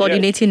who is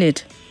coordinating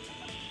it.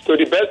 To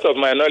the best of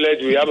my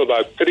knowledge, we have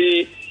about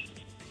 3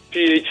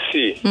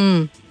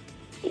 PHC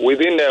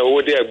within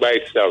Owodeagba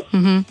itself.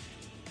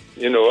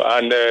 You know,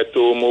 and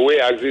to Mowe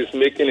axis,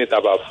 making it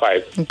about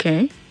 5.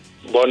 Okay.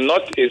 But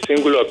not a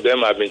single of them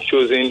have been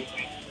chosen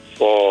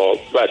for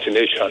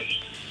vaccination.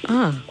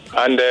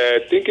 And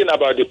thinking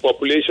about the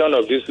population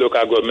of this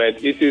local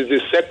government, it is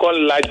the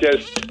second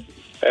largest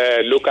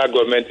local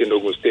government in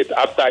Ogun State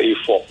after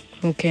Ifo.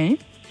 Okay.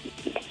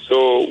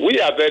 So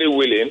we are very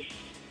willing,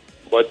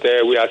 but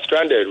we are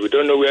stranded. We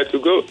don't know where to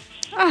go.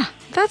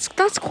 That's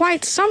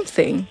quite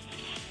something.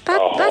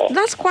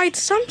 That's quite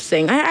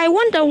something. I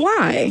wonder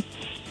why.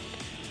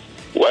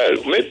 Well,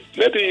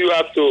 maybe you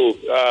have to,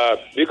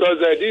 because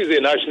this is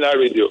a national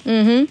radio.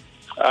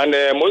 And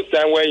most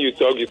time when you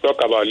talk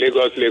about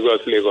Lagos.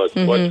 But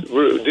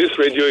this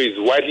radio is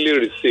widely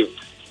received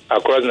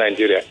across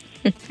Nigeria.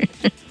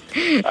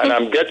 And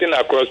I'm getting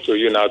across to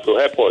you now to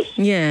help us.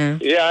 Yeah.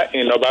 Here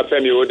in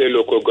Obafemi Ode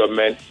local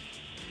government,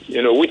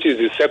 you know, which is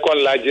the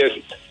second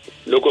largest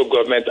local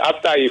government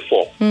after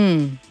Ifo,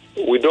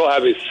 we don't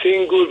have a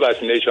single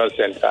vaccination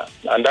center.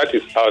 And that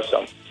is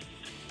awesome.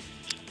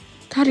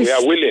 We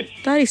are willing.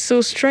 That is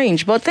so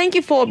strange. But thank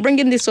you for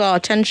bringing this to our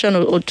attention,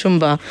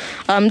 Otumba.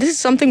 This is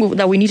something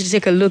that we need to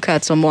take a look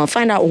at some more,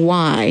 find out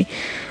why.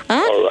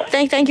 All right.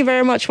 Thank you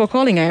very much for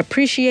calling. I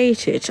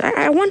appreciate it.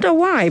 I wonder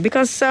why.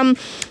 Because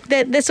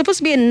there's supposed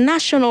to be a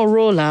national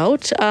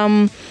rollout.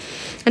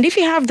 And if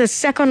you have the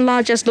second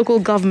largest local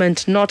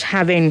government not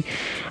having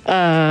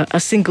a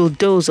single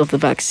dose of the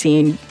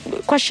vaccine,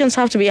 questions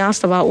have to be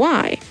asked about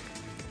why.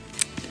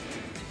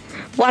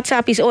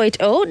 WhatsApp is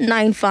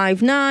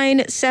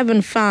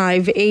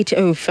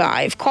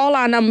 080-959-75805. Call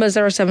our number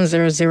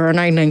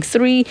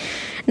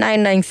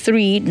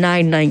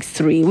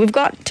 0700-993-993. We've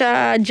got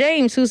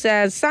James who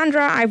says,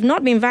 Sandra, I've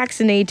not been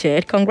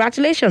vaccinated.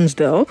 Congratulations,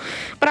 though.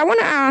 But I want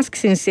to ask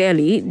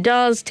sincerely,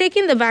 does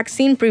taking the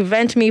vaccine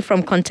prevent me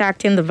from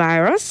contacting the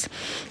virus?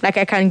 Like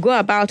I can go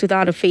about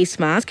without a face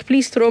mask?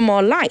 Please throw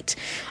more light.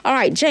 All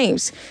right,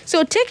 James.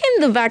 So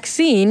taking the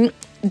vaccine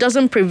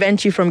doesn't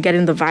prevent you from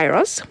getting the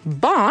virus,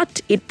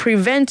 but it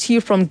prevents you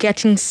from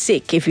getting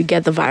sick if you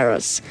get the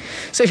virus.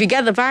 So if you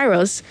get the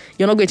virus,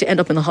 you're not going to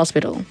end up in the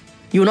hospital.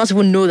 You will not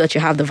even know that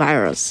you have the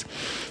virus.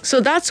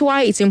 So that's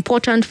why it's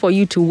important for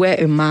you to wear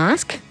a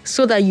mask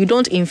so that you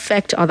don't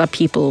infect other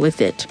people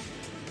with it.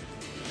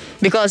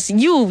 Because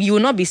you will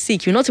not be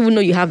sick, you will not even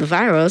know you have the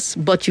virus,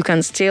 but you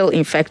can still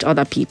infect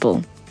other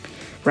people.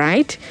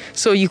 Right?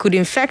 So you could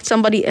infect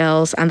somebody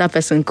else and that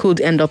person could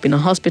end up in a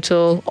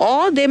hospital,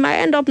 or they might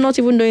end up not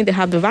even knowing they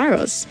have the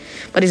virus.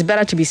 But it's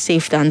better to be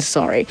safe than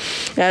sorry.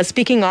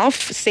 Speaking of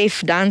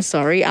safe than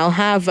sorry, I'll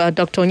have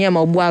Dr.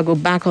 Onyema Obuago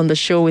back on the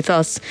show with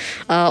us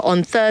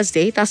on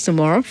Thursday. That's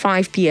tomorrow,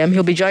 5 p.m.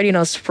 He'll be joining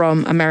us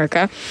from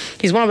America.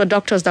 He's one of the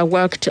doctors that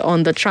worked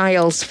on the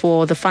trials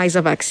for the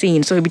Pfizer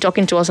vaccine. So he'll be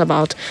talking to us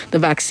about the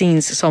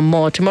vaccines some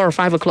more. Tomorrow,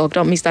 5 o'clock.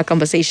 Don't miss that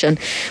conversation.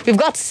 We've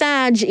got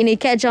Saj in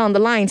Ikeja on the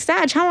line.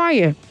 Saj, how are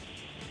you?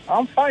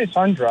 I'm fine,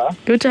 Sandra.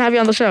 Good to have you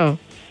on the show.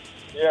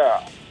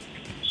 Yeah.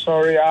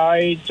 Sorry,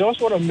 I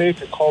just want to make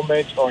a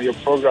comment on your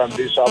program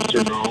this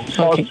afternoon.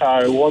 First,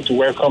 I want to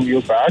welcome you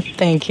back.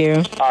 Thank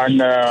you.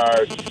 And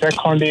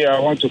secondly, I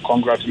want to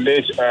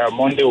congratulate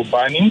Monday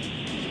Ubani,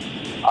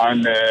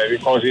 and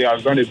because he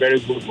has done a very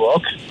good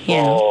work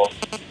for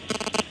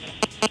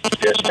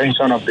the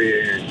extension of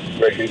the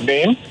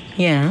name.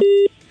 Yeah.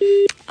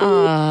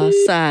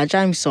 Saj,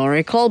 I'm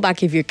sorry. Call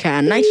back if you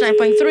can.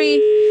 99.3.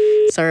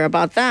 Sorry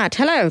about that.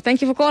 Hello.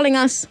 Thank you for calling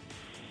us.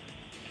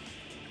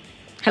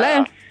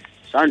 Hello.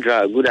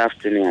 Sandra, good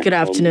afternoon. Good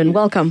afternoon.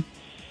 Welcome.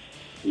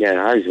 Yeah,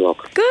 how is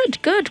work?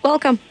 Good.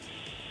 Welcome.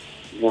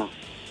 Yeah.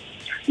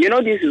 You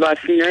know this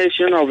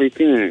vaccination of a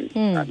thing.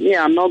 Me,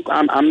 I'm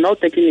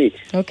not taking it.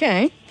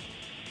 Okay.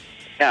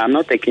 Yeah, I'm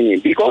not taking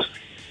it because.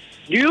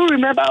 Do you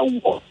remember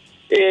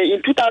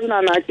in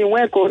 2019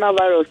 when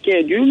coronavirus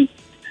came?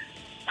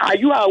 Are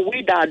you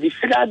aware that the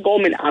federal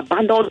government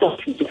abandoned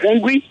us with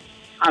hungry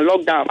and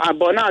lockdown?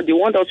 But now they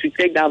want us to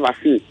take that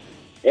vaccine.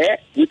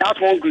 Without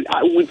hungry,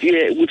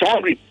 with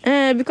hungry.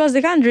 Because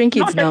they can't drink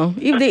it now.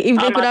 If they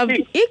could have,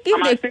 if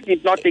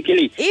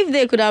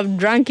they could have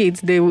drank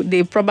it,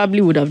 they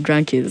probably would have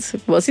drank it.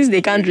 But since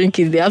they can't drink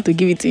it, they have to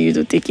give it to you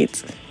to take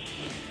it.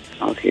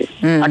 Okay.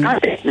 I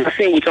can't take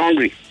vaccine with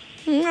hungry.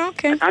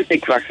 Okay. I can't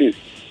take vaccine.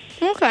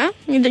 Okay.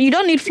 You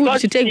don't need food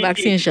to take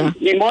vaccine, Sha.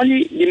 The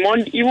money,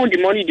 even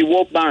the money the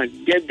World Bank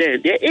get there,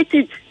 they ate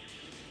it.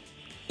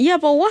 Yeah,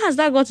 but what has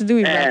that got to do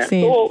with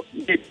vaccine? So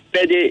they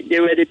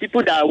were the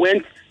people that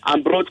went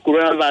and brought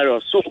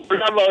coronavirus. So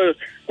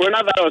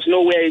coronavirus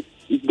know where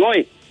it's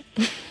going.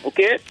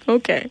 Okay?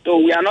 Okay. So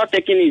we are not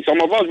taking it. Some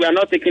of us, we are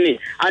not taking it.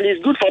 And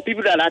it's good for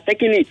people that are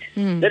taking it.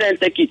 Let them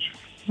take it.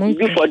 It's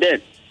good for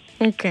them.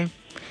 Okay.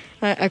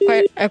 I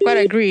quite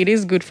agree. It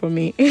is good for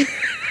me.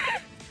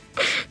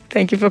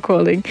 Thank you for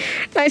calling.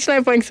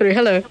 99.3.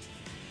 Hello.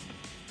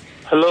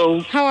 Hello.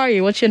 How are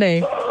you? What's your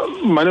name?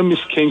 My name is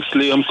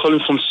Kingsley. I'm calling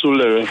from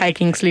Sulere. Hi,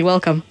 Kingsley.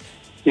 Welcome.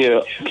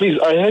 Yeah. Please,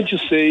 I heard you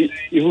say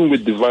even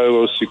with the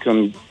virus, you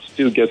can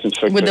still get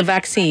infected. With the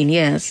vaccine,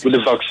 yes. With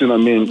the vaccine, I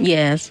mean.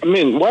 Yes. I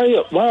mean,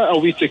 why are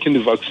we taking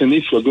the vaccine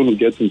if we're going to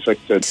get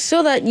infected?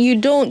 So that you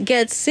don't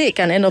get sick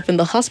and end up in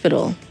the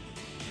hospital.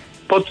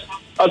 But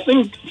I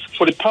think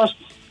for the past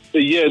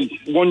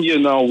 1 year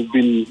now, we've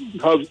been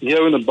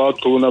hearing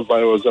about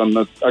coronavirus,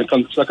 and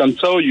I can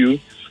tell you,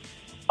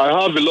 I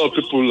have a lot of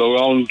people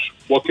around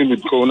working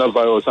with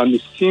coronavirus, and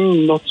they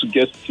seem not to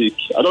get sick.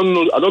 I don't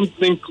know. I don't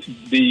think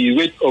the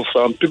rate of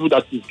people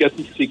that is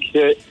getting sick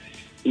here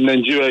in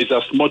Nigeria is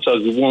as much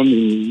as the one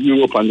in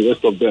Europe and the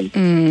rest of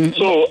them.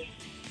 So,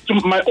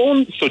 my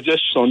own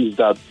suggestion is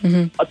that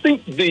I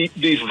think the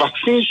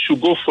vaccine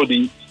should go for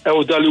the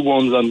elderly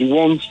ones and the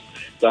ones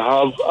that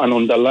have an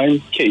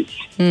underlying case.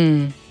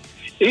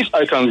 If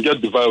I can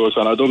get the virus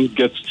and I don't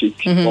get sick,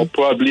 or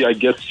probably I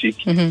get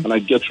sick and I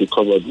get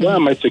recovered, why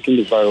am I taking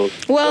the virus?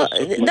 Well,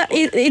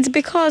 it's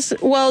because,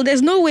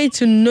 there's no way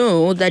to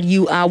know that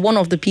you are one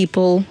of the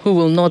people who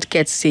will not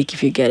get sick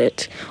if you get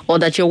it, or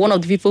that you're one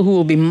of the people who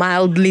will be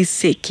mildly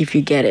sick if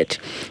you get it.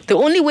 The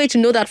only way to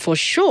know that for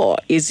sure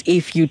is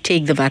if you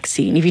take the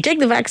vaccine. If you take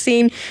the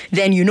vaccine,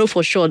 then you know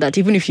for sure that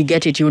even if you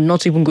get it, you're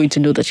not even going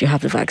to know that you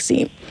have the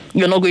vaccine.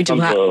 You're not going to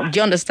have, do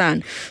you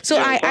understand? So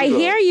yeah, I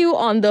hear you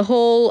on the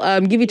whole,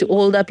 give it to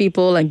older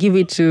people and give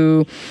it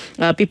to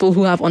people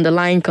who have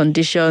underlying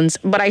conditions.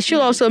 But I should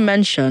also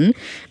mention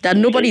that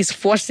nobody is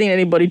forcing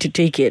anybody to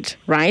take it,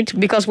 right?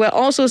 Because we're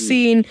also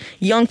seeing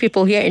young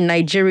people here in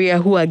Nigeria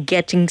who are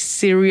getting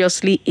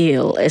seriously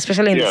ill,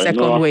 especially in the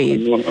second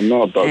wave. I'm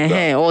not about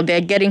that. Or they're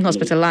getting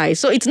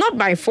hospitalized. So it's not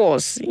by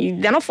force.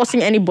 They're not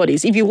forcing anybody.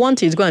 If you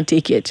want it, go and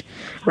take it,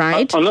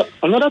 right?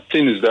 Another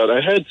thing is that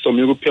I heard some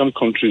European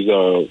countries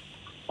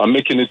are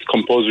making it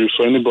compulsory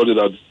for anybody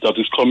that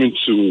is coming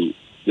to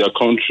their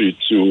country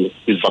to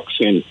be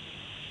vaccinated.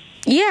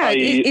 Yeah,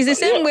 it's the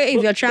same way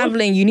if you're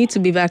traveling, you need to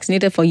be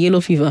vaccinated for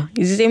yellow fever.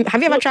 It's the same.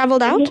 Have you ever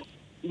traveled out?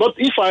 But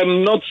if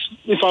I'm not,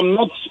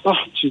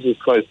 Jesus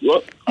Christ!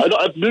 Well,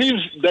 I believe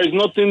there's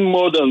nothing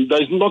more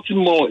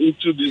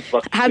into this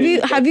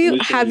vaccine.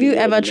 Have you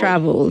ever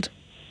traveled?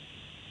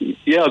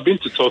 Yeah, I've been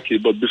to Turkey,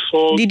 but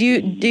before.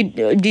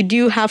 Did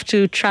you have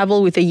to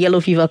travel with a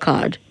yellow fever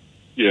card?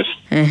 Yes.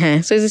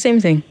 So it's the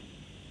same thing.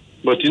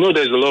 But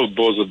there's a lot of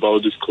buzz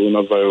about this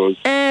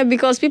coronavirus.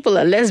 Because people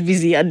are less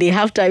busy and they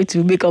have time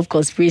to make up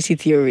conspiracy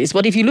theories.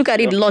 But if you look at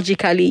it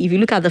logically, if you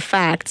look at the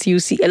facts, you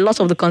see a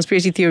lot of the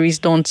conspiracy theories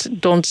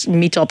don't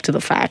meet up to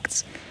the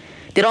facts.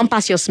 They don't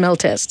pass your smell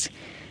test.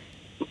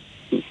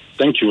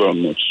 Thank you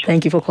very much.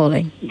 Thank you for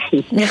calling.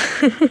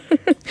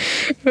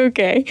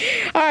 Okay.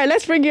 All right,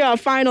 let's bring you our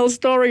final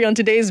story on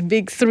today's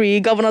Big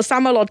Three. Governor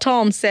Samuel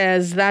Ortom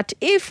says that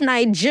if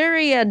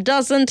Nigeria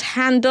doesn't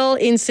handle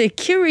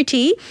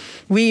insecurity,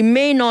 we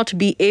may not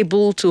be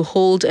able to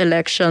hold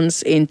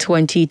elections in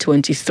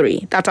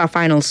 2023. That's our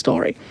final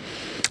story.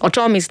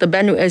 Ortom is the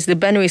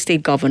Benue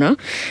State governor,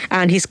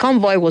 and his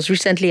convoy was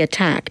recently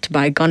attacked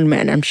by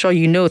gunmen. I'm sure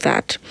you know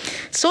that.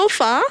 So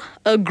far,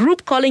 a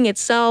group calling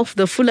itself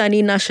the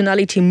Fulani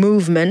Nationality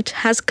Movement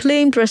has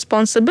claimed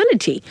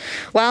responsibility,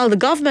 while the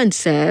government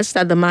says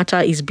that the matter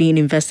is being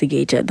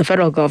investigated, the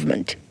federal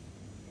government.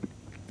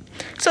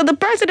 So the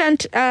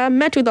president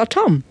met with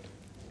Ortom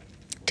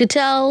to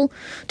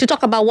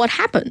talk about what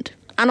happened.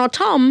 And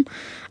Ortom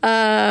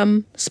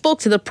spoke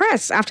to the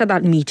press after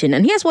that meeting.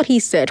 And here's what he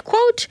said,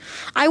 quote,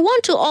 "I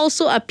want to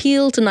also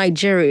appeal to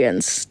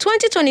Nigerians.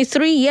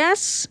 2023,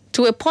 yes,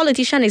 to a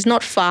politician is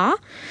not far,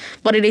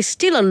 but it is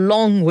still a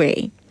long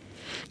way.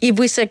 If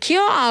we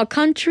secure our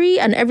country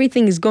and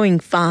everything is going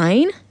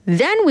fine,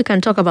 then we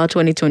can talk about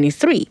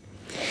 2023.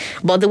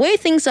 But the way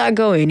things are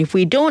going, if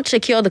we don't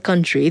secure the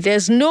country,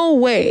 there's no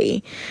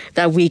way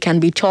that we can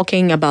be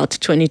talking about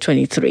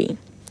 2023.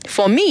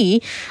 For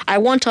me, I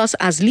want us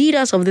as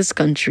leaders of this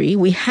country,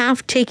 we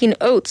have taken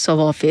oaths of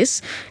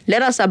office.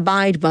 Let us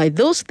abide by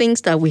those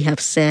things that we have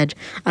said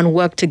and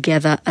work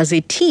together as a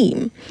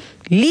team.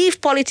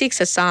 Leave politics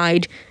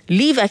aside,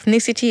 leave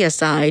ethnicity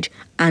aside,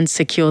 and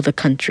secure the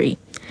country.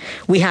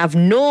 We have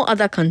no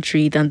other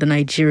country than the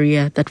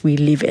Nigeria that we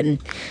live in."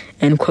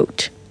 End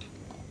quote.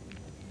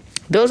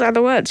 Those are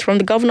the words from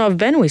the governor of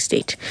Benue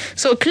State.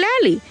 So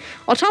clearly,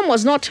 Ortom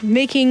was not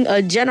making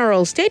a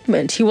general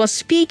statement. He was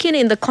speaking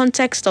in the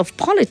context of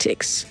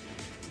politics.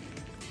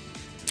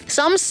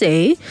 Some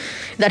say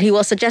that he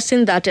was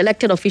suggesting that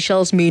elected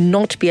officials may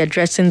not be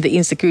addressing the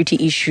insecurity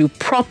issue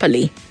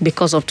properly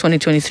because of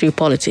 2023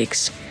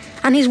 politics.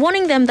 And he's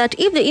warning them that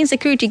if the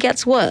insecurity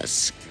gets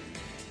worse,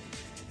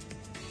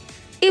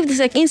 if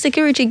the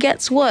insecurity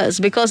gets worse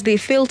because they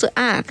fail to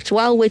act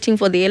while waiting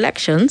for the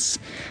elections,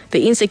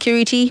 the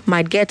insecurity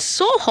might get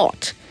so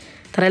hot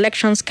that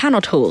elections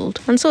cannot hold,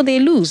 and so they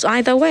lose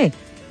either way.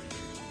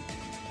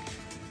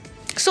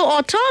 So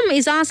Otom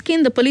is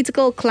asking the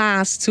political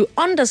class to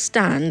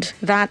understand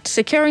that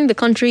securing the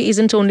country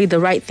isn't only the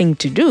right thing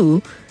to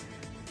do,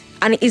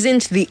 and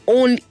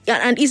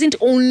isn't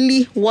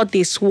only what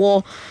they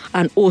swore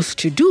an oath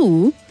to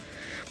do,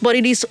 but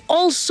it is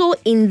also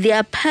in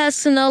their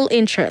personal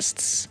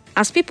interests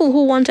as people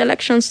who want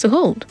elections to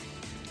hold.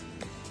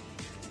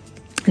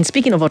 And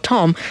speaking of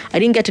Otom, I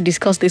didn't get to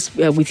discuss this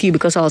with you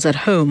because I was at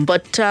home,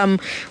 but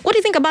what do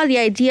you think about the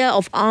idea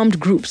of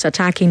armed groups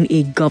attacking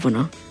a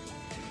governor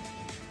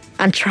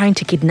and trying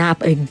to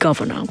kidnap a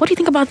governor? What do you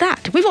think about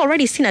that? We've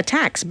already seen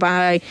attacks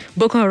by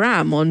Boko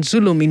Haram on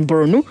Zulum in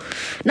Borno.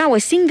 Now we're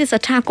seeing this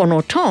attack on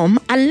Otom,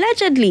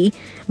 allegedly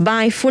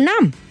by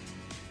Funam.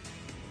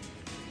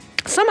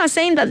 Some are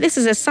saying that this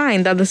is a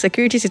sign that the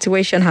security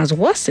situation has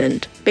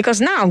worsened because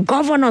now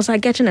governors are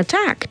getting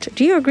attacked.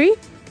 Do you agree?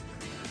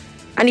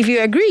 And if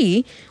you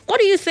agree, what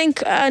do you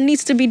think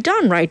needs to be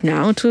done right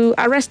now to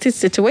arrest this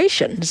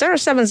situation?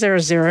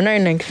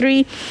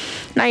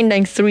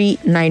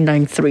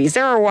 0700-993-993-993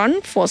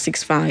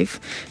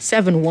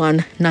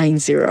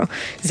 01465-7190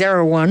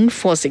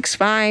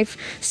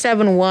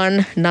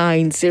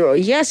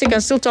 01465-7190. Yes, you can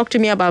still talk to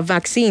me about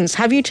vaccines.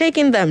 Have you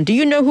taken them? Do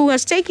you know who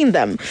has taken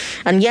them?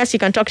 And yes, you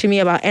can talk to me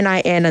about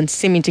NIN and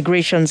SIM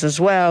integrations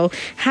as well.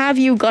 Have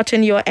you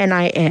gotten your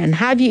NIN?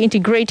 Have you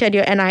integrated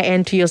your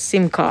NIN to your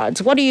SIM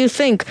cards? What do you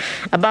think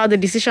about the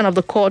decision of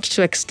the court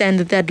to extend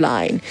the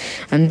deadline?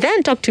 And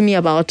then talk to me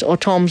about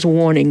Otom's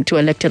warning to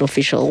elected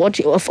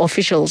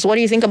officials. What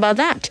do you think about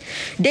that?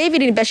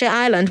 David in Beshe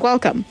Island,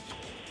 welcome.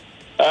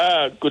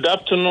 Good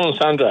afternoon,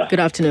 Sandra. Good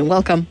afternoon,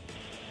 welcome.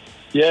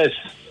 Yes.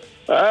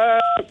 I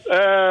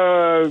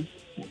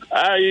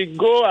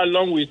go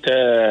along with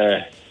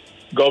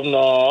Governor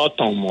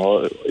Otom.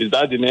 Is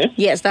that the name?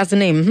 Yes, that's the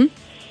name. Mm-hmm.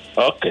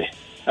 Okay.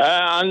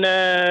 And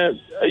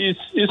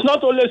it's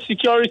not only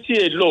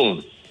security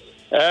alone.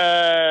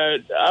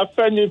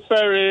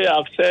 Afenifere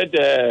have said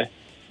the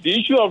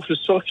issue of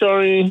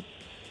restructuring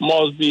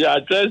must be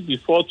addressed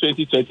before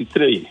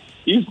 2023.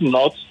 If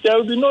not, there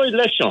will be no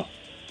election.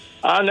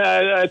 And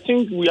I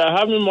think we are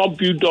having more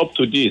build up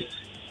to this.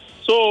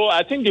 So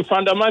I think the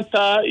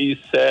fundamental is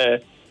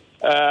the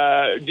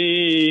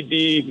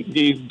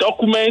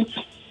document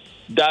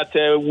that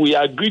we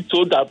agreed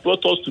to that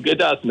brought us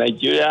together as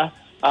Nigeria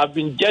have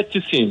been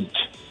jettisoned.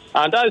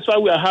 And that is why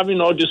we are having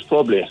all these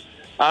problems.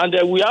 And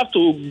we have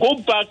to go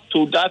back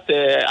to that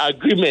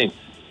agreement.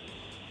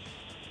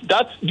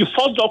 That's the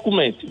first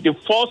document, the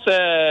first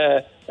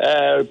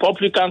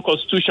Republican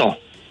Constitution.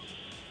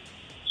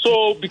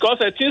 So, because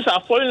things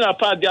are falling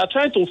apart, they are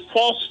trying to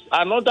force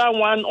another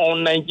one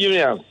on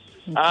Nigerians.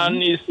 Okay.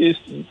 And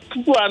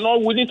people are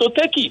not willing to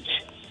take it.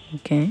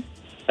 Okay.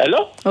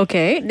 Hello?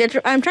 Okay.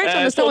 I'm trying to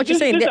understand what you're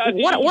saying.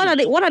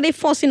 What are they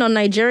forcing on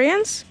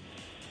Nigerians?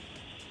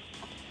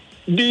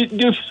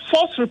 The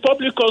First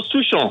Republic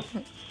Constitution.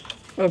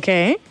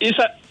 Okay.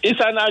 It's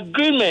an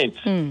agreement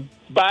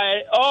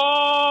by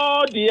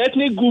all the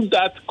ethnic groups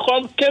that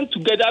came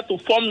together to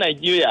form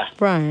Nigeria.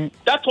 Right.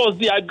 That was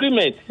the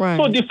agreement. Right.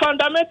 So the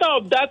fundamental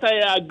of that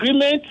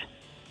agreement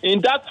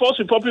in that First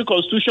Republic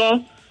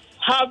Constitution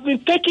have been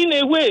taken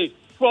away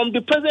from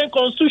the present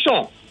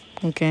Constitution.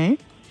 Okay.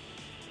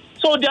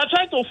 So they are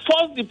trying to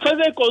force the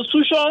present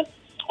Constitution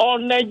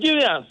on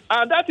Nigerians,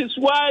 and that is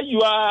why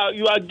you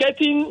are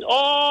getting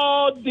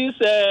all these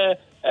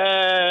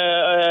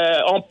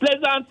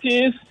unpleasant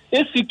things,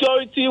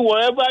 insecurity,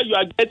 wherever you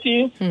are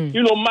getting,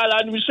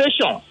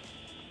 maladministration.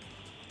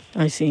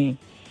 I see.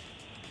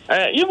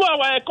 Even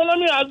our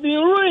economy has been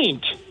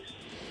ruined.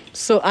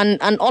 So,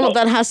 and all of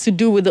that has to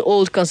do with the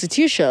old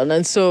constitution,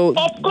 and so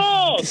of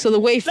course. So the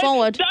way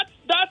forward.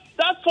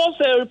 That first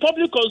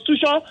Republic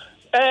Constitution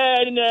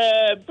and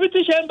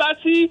British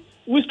Embassy,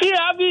 we still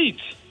have it.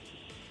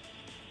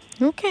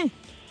 Okay.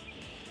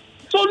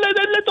 So let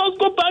us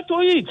go back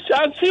to it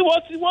and see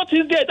what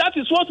is there. That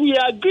is what we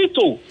agreed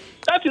to.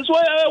 That is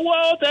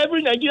what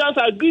every Nigerian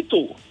agreed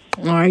to.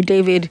 All right,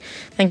 David,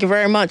 thank you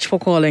very much for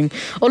calling.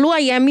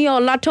 Oluwayemi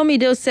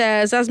Olatomido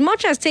says, as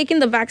much as taking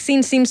the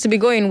vaccine seems to be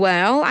going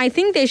well, I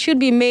think they should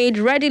be made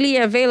readily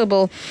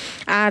available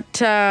at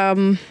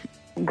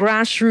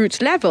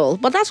grassroots level.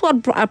 But that's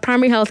what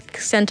primary health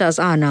centers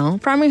are now.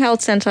 Primary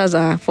health centers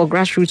are for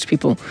grassroots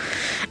people.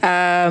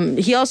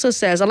 He also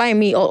says,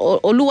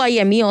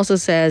 Oluwayemi also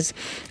says,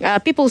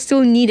 people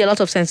still need a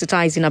lot of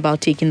sensitizing about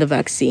taking the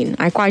vaccine.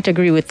 I quite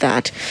agree with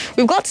that.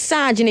 We've got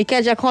Saj in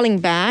Ikeja calling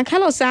back.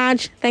 Hello,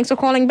 Saj. Thanks for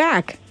calling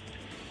back.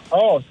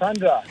 Oh,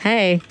 Sandra.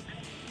 Hey.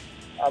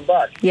 I'm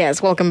back.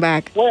 Yes, welcome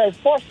back. Well,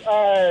 first,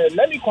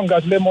 let me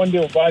congratulate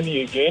Monday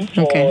Obani again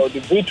for the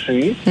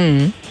victory.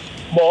 Mm-hmm.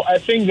 But I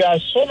think there are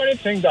so many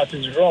things that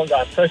is wrong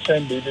at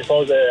presently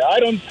because I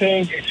don't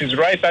think it is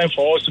right time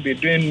for us to be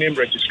doing name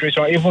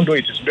registration, even though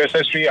it is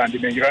necessary and the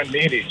Nigerian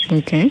need it.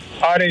 Okay.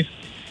 At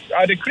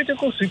a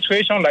critical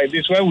situation like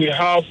this, where we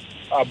have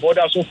our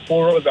borders so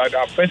porous that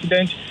our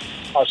president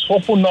has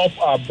opened up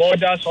our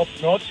borders up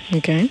north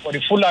for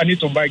the Fulani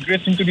to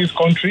migrate into this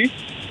country.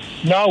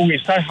 Now we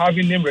start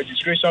having name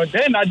registration.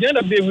 Then at the end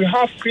of the day, we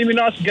have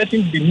criminals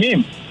getting the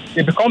name.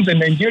 It becomes a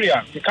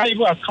Nigeria. We can't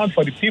even account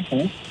for the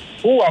people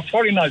who are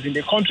foreigners in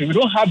the country. We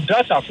don't have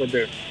data for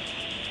them.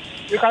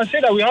 You can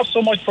say that we have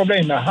so much problem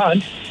in our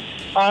hand.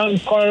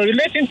 And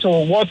relating to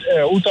what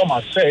Utom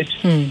has said,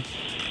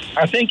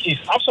 I think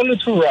it's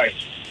absolutely right.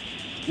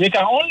 We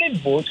can only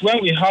vote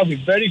when we have a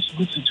very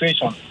good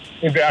situation.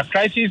 If there are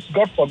crises,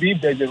 God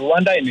forbid, there's a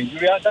Rwanda in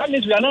Nigeria, that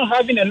means we are not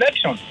having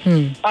election.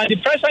 And the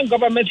present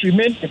government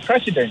remains the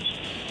president.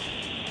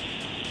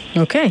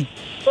 Okay.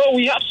 So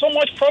we have so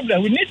much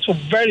problem. We need to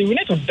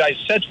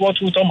dissect what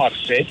Utom has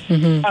said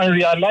and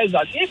realize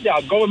that if their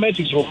government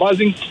is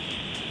romancing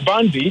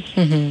bandits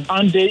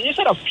and they,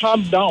 instead of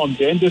clamp down on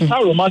them, they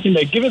start romancing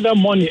them, giving them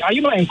money. Are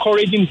you not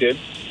encouraging them?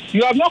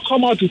 You have not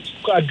come out to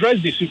address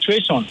the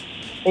situation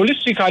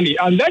holistically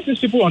and let these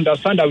people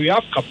understand that we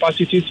have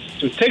capacities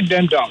to take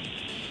them down.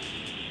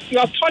 You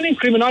are turning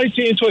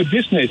criminality into a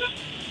business.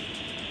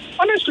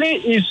 Honestly,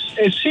 it's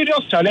a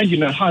serious challenge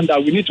in our hand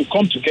that we need to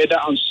come together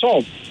and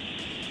solve.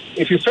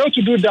 If you fail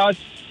to do that,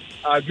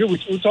 I agree with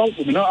Utom,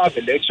 we will not have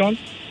election.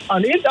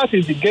 And if that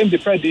is the game the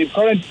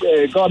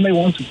current government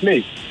wants to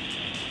play,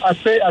 I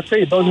pray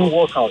it doesn't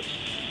work out.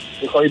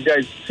 Because if there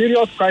is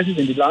serious crisis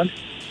in the land,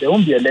 there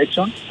won't be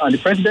election, and the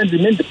president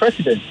remains the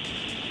president.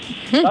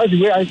 That's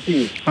the way I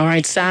see it. All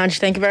right, Saj,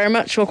 thank you very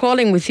much for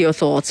calling with your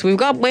thoughts. We've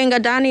got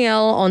Wenga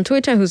Daniel on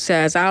Twitter who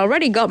says, I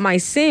already got my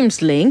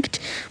Sims linked,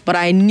 but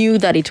I knew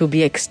that it would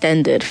be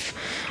extended.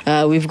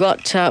 We've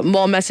got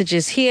more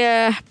messages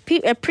here.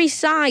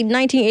 Preside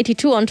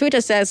 1982 on Twitter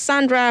says,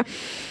 Sandra,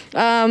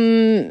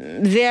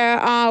 there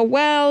are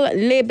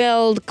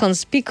well-labeled,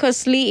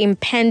 conspicuously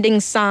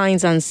impending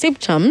signs and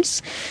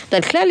symptoms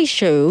that clearly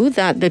show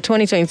that the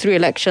 2023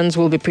 elections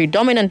will be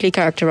predominantly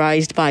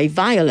characterized by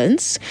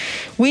violence,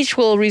 which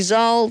will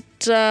result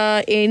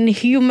in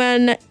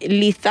human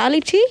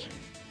lethality,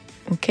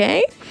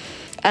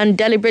 and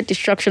deliberate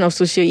destruction of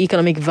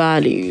socioeconomic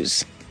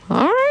values.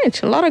 All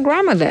right, a lot of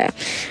grammar there.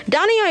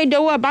 Daniel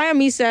Idoa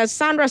Bayami says,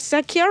 Sandra,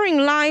 securing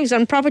lives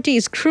and property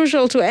is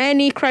crucial to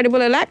any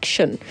credible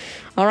election.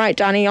 All right,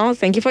 Daniel,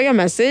 thank you for your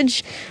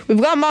message. We've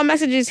got more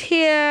messages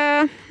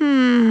here.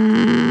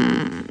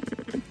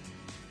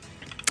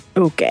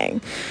 Okay.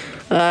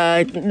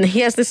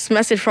 Here's this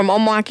message from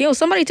Omwaki. Oh,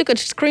 somebody took a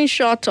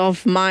screenshot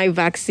of my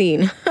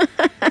vaccine.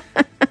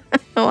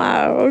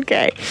 Wow,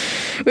 okay.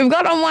 We've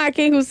got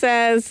Omwaki who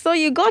says, so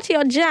you got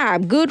your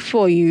jab, good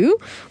for you,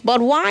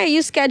 but why are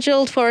you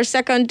scheduled for a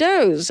second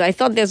dose? I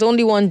thought there's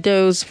only one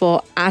dose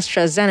for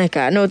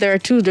AstraZeneca. No, there are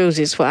 2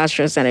 doses for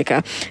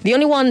AstraZeneca.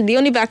 The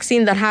only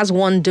vaccine that has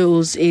 1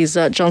 dose is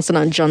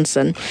Johnson &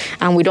 Johnson,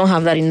 and we don't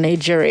have that in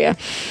Nigeria.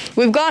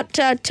 We've got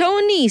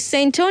Tony,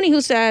 St. Tony,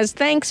 who says,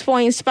 thanks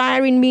for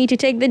inspiring me to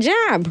take the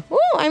jab.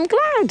 Oh, I'm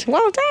glad.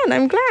 Well done.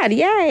 I'm glad.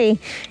 Yay.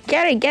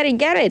 Get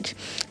it.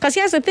 Because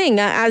here's the thing,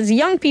 as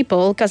young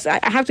people, because I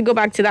have to go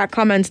back to that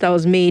comment that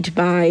was made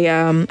by,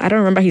 I don't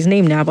remember his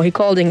name now, but he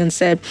called in and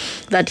said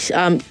that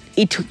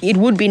it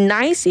would be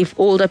nice if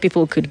older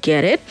people could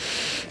get it.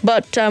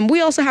 But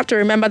we also have to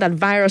remember that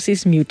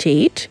viruses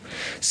mutate.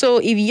 So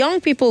if young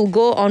people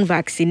go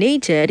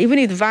unvaccinated, even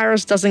if the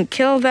virus doesn't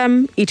kill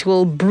them, it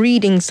will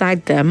breed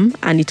inside them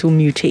and it will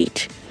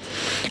mutate.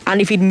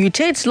 And if it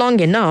mutates long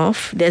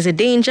enough, there's a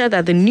danger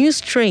that the new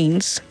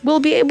strains will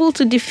be able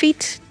to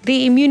defeat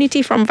the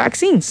immunity from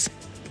vaccines.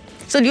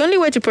 So the only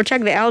way to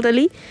protect the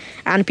elderly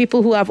and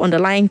people who have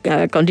underlying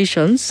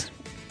conditions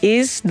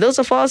is those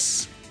of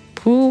us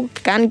who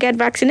can get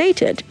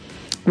vaccinated.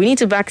 We need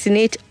to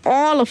vaccinate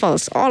all of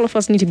us. All of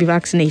us need to be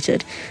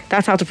vaccinated.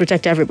 That's how to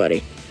protect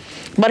everybody.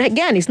 But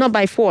again, it's not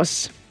by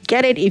force.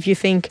 Get it if you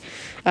think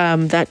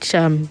that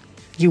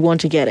you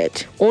want to get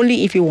it.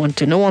 Only if you want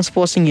to. No one's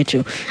forcing you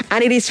to.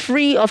 And it is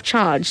free of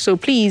charge. So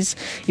please,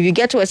 if you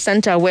get to a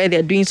center where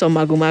they're doing some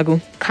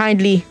magu-magu,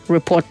 kindly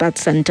report that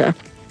center.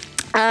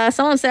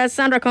 Someone says,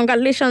 Sandra,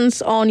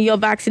 congratulations on your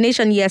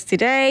vaccination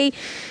yesterday.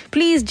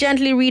 Please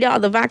gently read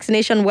out the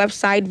vaccination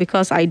website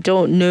because I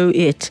don't know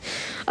it.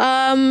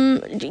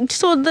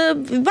 So the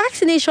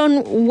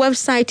vaccination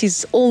website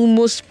is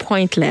almost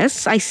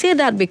pointless. I say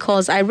that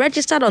because I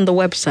registered on the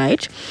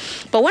website,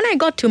 but when I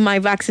got to my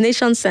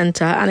vaccination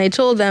center and I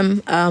told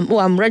them,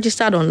 I'm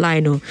registered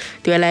online,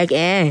 they were like,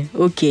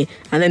 okay.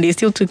 And then they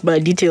still took my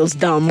details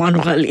down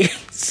manually.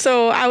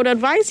 So I would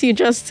advise you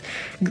just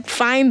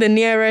find the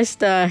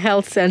nearest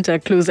health center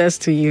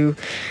closest to you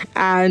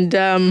and,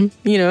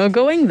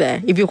 go in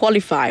there. If you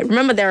qualify.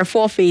 Remember, there are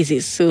 4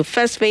 phases. So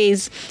first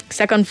phase,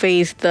 second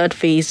phase, third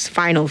phase,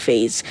 final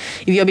phase.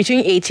 If you're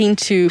between 18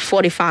 to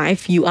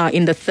 45, you are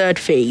in the third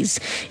phase.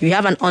 If you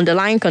have an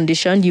underlying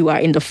condition, you are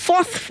in the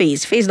 4th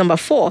phase, phase number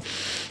 4.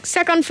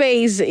 Second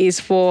phase is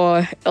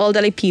for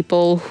elderly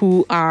people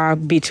who are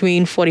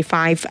between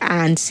 45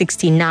 and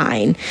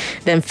 69.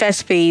 Then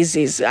first phase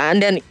is,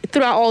 and then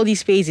throughout all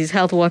these phases,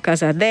 health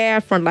workers are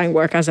there, frontline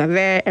workers are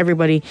there,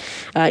 everybody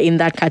in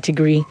that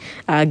category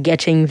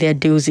getting their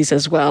doses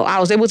as well. I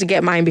was able to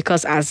get mine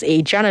because as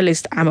a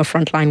journalist, I'm a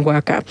frontline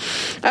worker.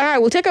 All right,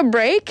 we'll take a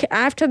break.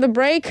 After the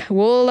break,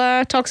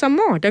 we'll talk some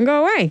more. Don't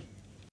go away.